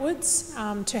looking outwards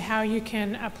to how you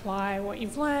can apply what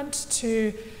you've learnt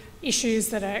to issues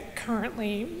that are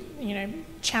currently,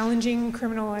 challenging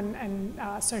criminal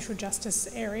and social justice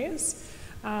areas.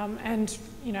 I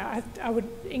would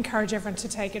encourage everyone to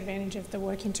take advantage of the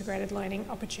work integrated learning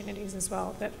opportunities as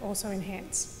well that also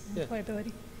enhance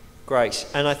employability. Great.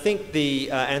 And I think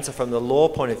the answer from the law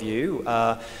point of view,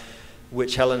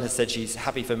 which Helen has said she's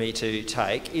happy for me to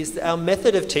take, is our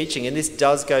method of teaching, and this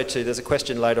does go to, there's a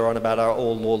question later on about are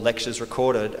all law lectures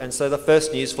recorded, and so the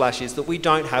first news flash is that we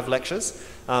don't have lectures.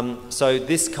 So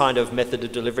this kind of method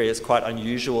of delivery is quite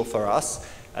unusual for us.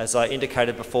 As I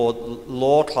indicated before,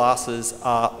 law classes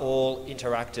are all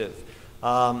interactive.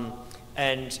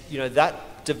 And that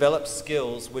develops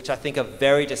skills which I think are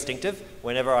very distinctive.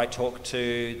 Whenever I talk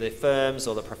to the firms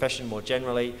or the profession more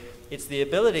generally, it's the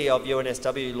ability of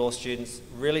UNSW law students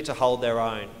really to hold their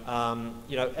own.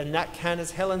 And that can,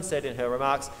 as Helen said in her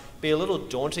remarks, be a little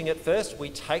daunting at first. We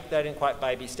take that in quite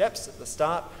baby steps at the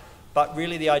start, but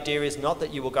really the idea is not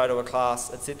that you will go to a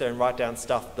class and sit there and write down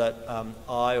stuff that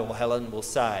I or Helen will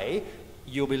say.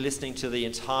 You'll be listening to the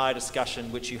entire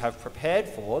discussion which you have prepared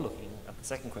for, looking at the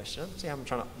second question. See how I'm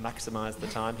trying to maximise the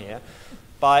time here.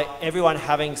 By everyone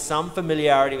having some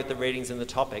familiarity with the readings and the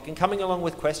topic and coming along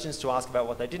with questions to ask about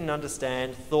what they didn't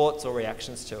understand, thoughts or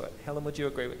reactions to it. Helen, would you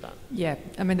agree with that? Yeah,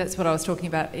 I mean, that's what I was talking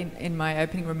about in my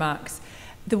opening remarks.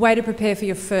 The way to prepare for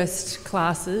your first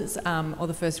classes or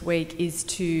the first week is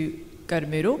to go to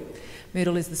Moodle.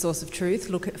 Moodle is the source of truth.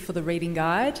 Look for the reading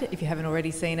guide if you haven't already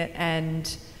seen it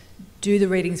and do the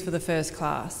readings for the first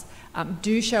class.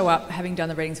 Do show up having done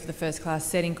the readings for the first class,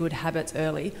 setting good habits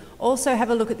early. Also have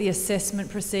a look at the assessment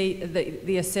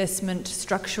the assessment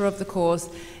structure of the course,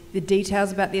 the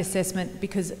details about the assessment,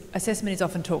 because assessment is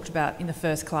often talked about in the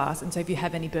first class, and so if you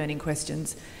have any burning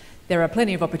questions, there are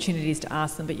plenty of opportunities to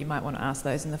ask them, but you might want to ask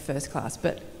those in the first class.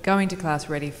 But going to class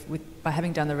ready by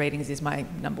having done the readings is my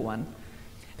number one.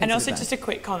 And also just a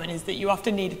quick comment is that you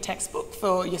often need a textbook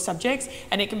for your subjects,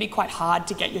 and it can be quite hard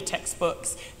to get your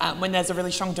textbooks when there's a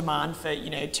really strong demand for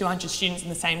 200 students in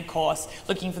the same course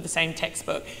looking for the same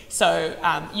textbook. So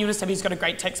UNSW's got a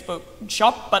great textbook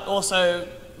shop, but also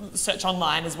search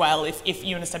online as well if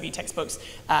UNSW textbooks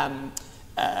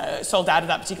sold out of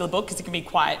that particular book, because it can be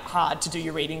quite hard to do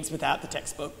your readings without the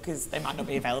textbook because they might not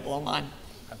be available online.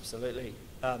 Absolutely.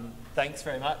 Thanks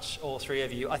very much, all 3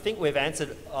 of you. I think we've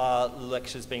answered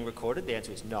lectures being recorded. The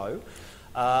answer is no.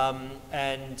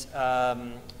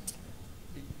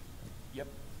 Yep.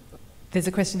 There's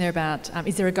a question there about,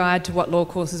 is there a guide to what law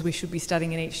courses we should be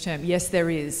studying in each term? Yes, there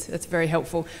is. That's very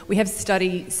helpful. We have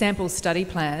sample study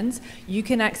plans. You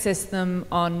can access them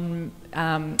on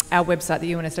our website,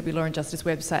 the UNSW Law and Justice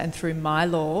website, and through My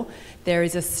Law. There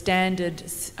is a standard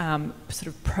sort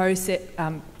of process,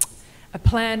 a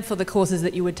plan for the courses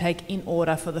that you would take in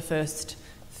order for the first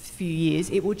few years.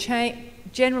 It will change.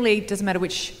 Generally, it doesn't matter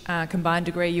which combined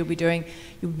degree you'll be doing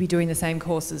the same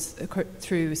courses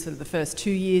through sort of the first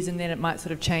 2 years, and then it might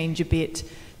sort of change a bit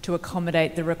to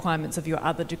accommodate the requirements of your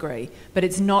other degree. But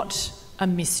it's not a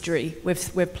mystery.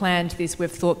 We've planned this,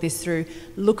 we've thought this through.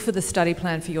 Look for the study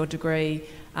plan for your degree,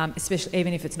 especially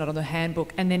even if it's not on the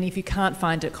handbook. And then if you can't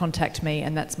find it, contact me,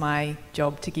 and that's my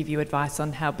job to give you advice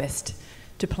on how best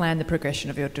to plan the progression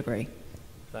of your degree.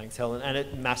 Thanks, Helen. And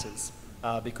it matters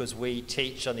because we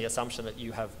teach on the assumption that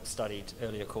you have studied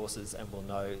earlier courses and will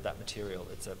know that material.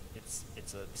 It's a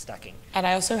stacking. And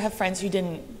I also have friends who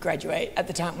didn't graduate at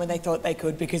the time when they thought they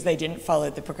could because they didn't follow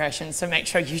the progression. So make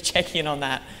sure you check in on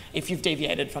that if you've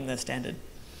deviated from the standard.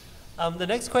 The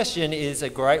next question is a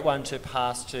great one to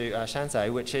pass to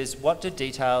Shanzeh, which is when do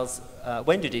details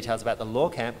about the law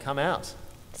camp come out?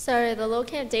 So the law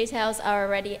camp details are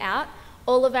already out.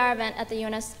 All of our events at the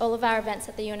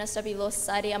UNSW Law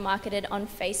Society are marketed on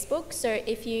Facebook. So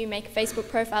if you make a Facebook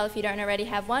profile, if you don't already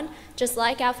have one, just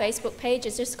like our Facebook page,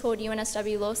 it's just called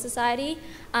UNSW Law Society.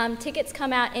 Tickets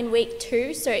come out in week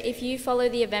 2. So if you follow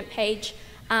the event page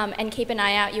and keep an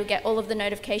eye out, you'll get all of the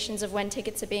notifications of when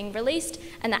tickets are being released,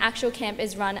 and the actual camp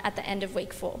is run at the end of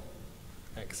week 4.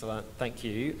 Excellent, thank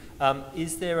you.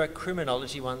 Is there a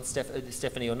criminology one,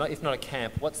 Stephanie, or not? If not a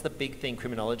camp, what's the big thing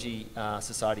criminology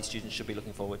society students should be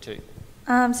looking forward to?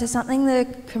 So something the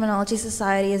Criminology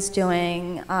Society is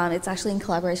doing, it's actually in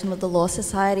collaboration with the Law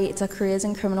Society. It's a Careers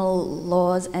in Criminal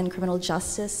Laws and Criminal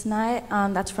Justice night.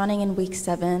 That's running in week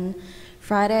 7.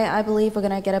 Friday, I believe, we're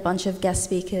going to get a bunch of guest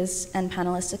speakers and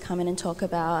panelists to come in and talk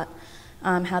about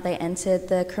how they entered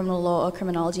the criminal law or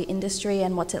criminology industry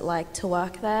and what's it like to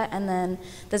work there. And then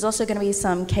there's also going to be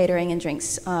some catering and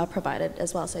drinks provided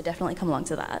as well, so definitely come along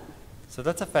to that. So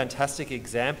that's a fantastic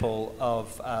example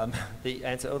of the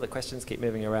answer. Oh, the questions keep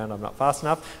moving around. I'm not fast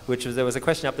enough. There was a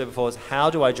question up there before: is how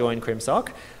do I join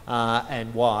CrimSoc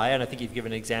and why? And I think you've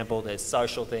given an example. There's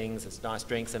social things, there's nice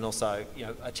drinks, and also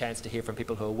a chance to hear from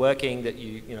people who are working that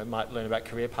you might learn about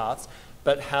career paths.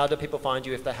 But how do people find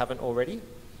you if they haven't already?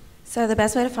 So the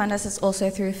best way to find us is also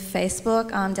through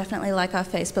Facebook. Definitely like our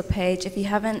Facebook page. If you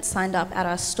haven't signed up at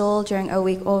our stall during a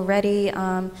week already,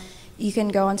 you can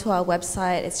go onto our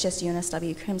website. It's just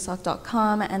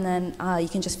unswcrimsoc.com, and then you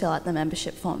can just fill out the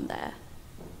membership form there.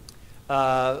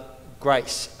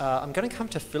 Great. I'm going to come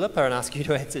to Philippa and ask you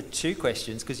to answer 2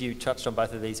 questions, because you touched on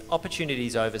both of these: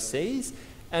 opportunities overseas,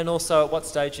 and also at what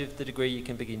stage of the degree you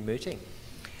can begin mooting.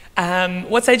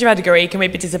 What stage of our degree can we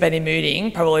participate in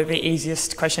mooting? Probably the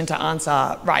easiest question to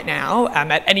answer right now.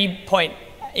 At any point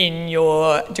in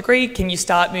your degree, can you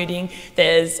start mooting?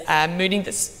 There's mooting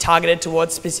that's targeted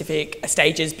towards specific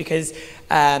stages, because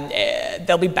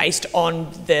they'll be based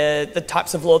on the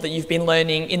types of law that you've been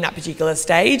learning in that particular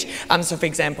stage. So for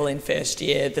example, in first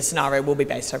year, the scenario will be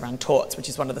based around torts, which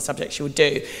is one of the subjects you would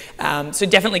do. So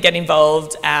definitely get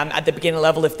involved at the beginner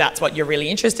level if that's what you're really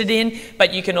interested in,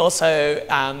 but you can also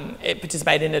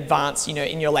participate in advance,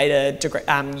 in your later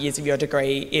years of your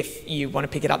degree if you want to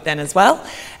pick it up then as well.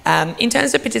 In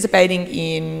terms of participating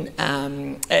in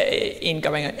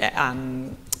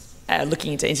going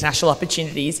looking into international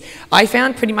opportunities, I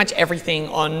found pretty much everything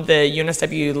on the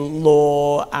UNSW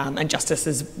Law and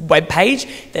Justice's webpage.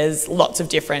 There's lots of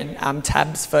different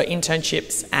tabs for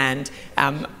internships and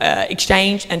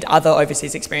exchange and other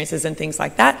overseas experiences and things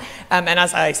like that. And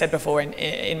as I said before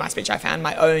in my speech, I found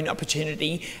my own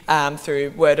opportunity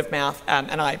through word of mouth,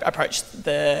 and I approached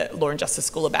the Law and Justice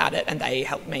School about it, and they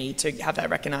helped me to have that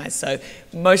recognised. So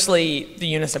mostly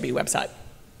the UNSW website.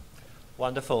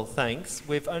 Wonderful, thanks.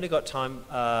 We've only got time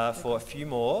for a few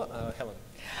more. Helen.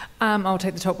 I'll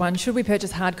take the top one. Should we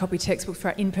purchase hard copy textbooks for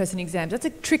our in-person exams? That's a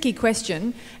tricky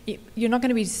question. You're not going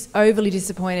to be overly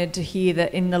disappointed to hear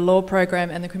that in the law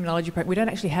program and the criminology program, we don't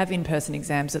actually have in-person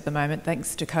exams at the moment,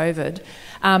 thanks to COVID.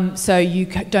 So you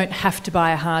don't have to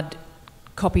buy a hard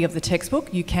copy of the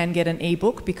textbook. You can get an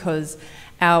e-book, because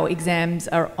our exams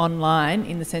are online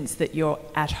in the sense that you're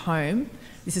at home.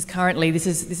 This is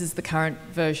the current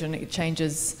version. It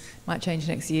might change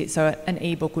next year. So an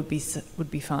e-book would be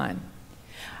fine.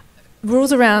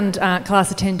 Rules around class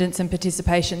attendance and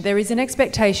participation. There is an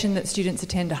expectation that students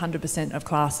attend 100% of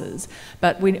classes,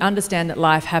 but we understand that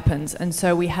life happens, and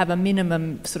so we have a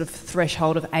minimum sort of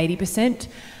threshold of 80%.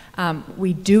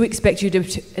 We do expect you to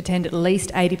attend at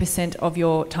least 80% of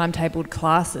your timetabled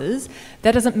classes.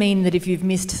 That doesn't mean that if you've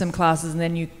missed some classes and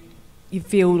then you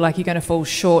feel like you're going to fall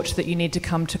short, that you need to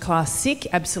come to class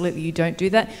sick. Absolutely, you don't do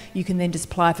that. You can then just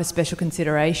apply for special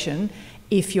consideration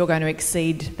if you're going to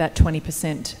exceed that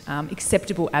 20%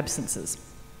 acceptable absences.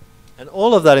 And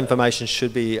all of that information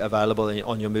should be available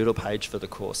on your Moodle page for the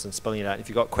course, and spelling it out. If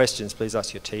you've got questions, please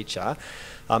ask your teacher.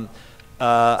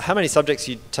 How many subjects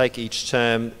you take each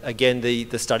term? Again,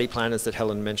 the study planners that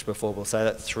Helen mentioned before will say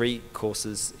that 3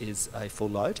 courses is a full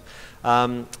load.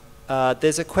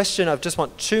 There's a question, I just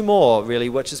want 2 more really,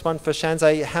 which is one for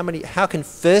Shanzeh. How can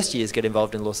first years get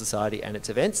involved in Law Society and its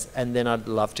events? And then I'd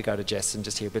love to go to Jess and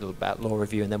just hear a bit about Law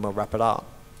Review, and then we'll wrap it up.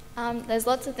 There's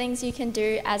lots of things you can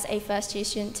do as a first year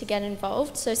student to get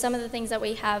involved. So some of the things that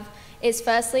we have is,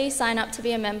 firstly, sign up to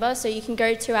be a member. So you can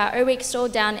go to our O-Week stall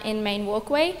down in Main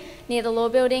Walkway near the Law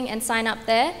Building and sign up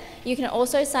there. You can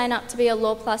also sign up to be a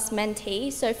Law Plus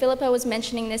mentee. So Philippa was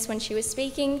mentioning this when she was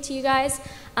speaking to you guys.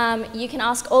 You can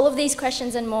ask all of these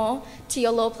questions and more to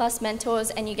your Law Plus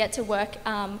mentors, and you get to work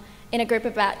in a group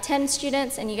of about 10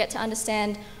 students, and you get to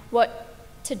understand what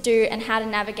to do and how to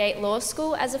navigate law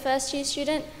school as a first year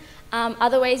student.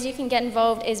 Other ways you can get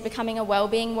involved is becoming a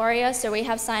wellbeing warrior. So we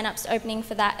have sign-ups opening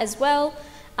for that as well.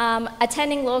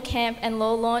 Attending Law Camp and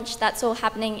Law Launch, that's all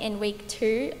happening in week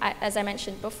 2, as I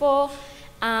mentioned before.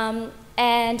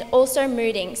 And also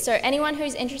mooting. So anyone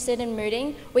who's interested in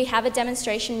mooting, we have a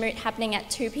demonstration moot happening at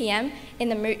 2 p.m. in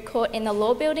the moot court in the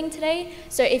Law Building today.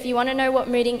 So if you want to know what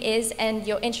mooting is and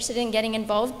you're interested in getting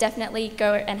involved, definitely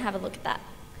go and have a look at that.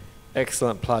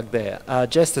 Excellent plug there.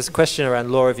 Jess, there's a question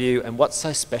around Law Review and what's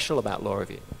so special about Law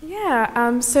Review?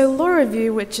 So law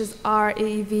review, which is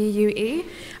REVUE,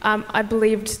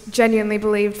 I genuinely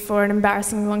believed for an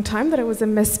embarrassingly long time that it was a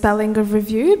misspelling of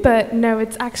review, but no,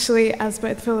 it's actually, as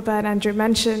both Philippa and Andrew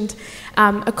mentioned,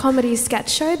 a comedy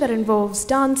sketch show that involves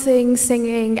dancing,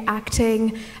 singing,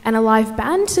 acting, and a live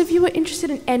band. So if you were interested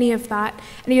in any of that,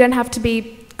 and you don't have to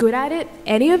be good at it,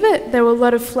 any of it, there were a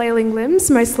lot of flailing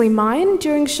limbs, mostly mine,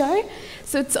 during show.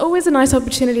 So it's always a nice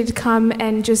opportunity to come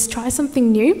and just try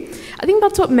something new. I think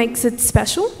that's what makes it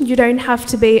special. You don't have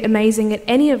to be amazing at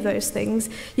any of those things.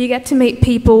 You get to meet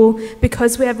people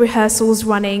because we have rehearsals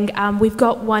running. We've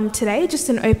got one today, just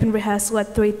an open rehearsal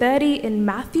at 3:30 in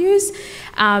Matthews,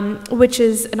 which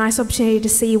is a nice opportunity to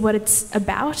see what it's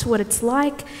about, what it's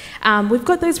like. We've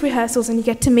got those rehearsals and you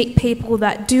get to meet people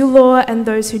that do law and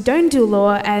those who don't do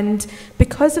law, and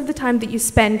because of the time that you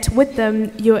spent with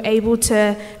them, you're able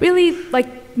to really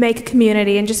make a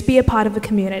community and just be a part of a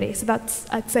community. So that's,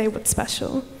 I'd say, what's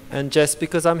special. And just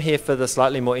because I'm here for the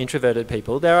slightly more introverted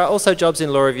people, there are also jobs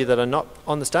in law review that are not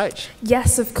on the stage.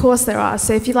 Yes, of course there are.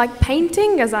 So if you like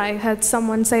painting, as I heard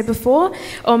someone say before,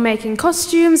 or making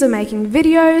costumes, or making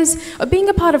videos, or being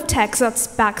a part of tech, so that's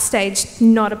backstage,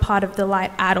 not a part of the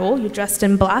light at all. You're dressed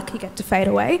in black, you get to fade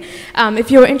away. If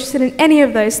you're interested in any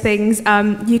of those things,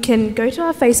 you can go to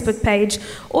our Facebook page,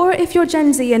 or if you're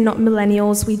Gen Z and not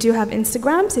millennials, we do have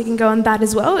Instagram, so you can go on that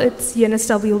as well. It's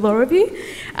UNSW Law Review.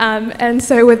 And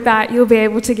so with that, you'll be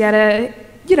able to get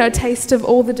a taste of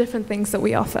all the different things that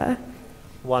we offer.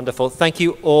 Wonderful. Thank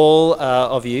you all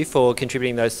of you for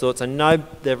contributing those thoughts. I know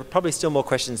there are probably still more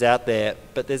questions out there,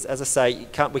 but there's, as I say,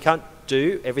 we can't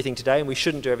do everything today, and we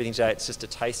shouldn't do everything today. It's just a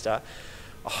taster.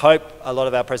 I hope a lot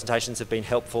of our presentations have been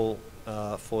helpful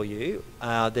for you.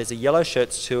 There's a yellow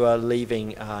shirts tour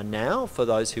leaving now for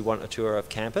those who want a tour of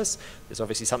campus. There's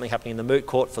obviously something happening in the moot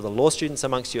court for the law students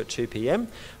amongst you at 2 p.m.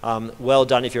 Well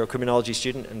done if you're a criminology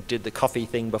student and did the coffee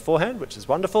thing beforehand, which is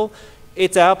wonderful.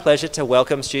 It's our pleasure to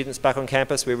welcome students back on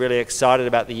campus. We're really excited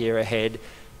about the year ahead.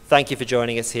 Thank you for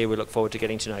joining us here. We look forward to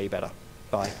getting to know you better.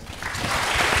 Bye.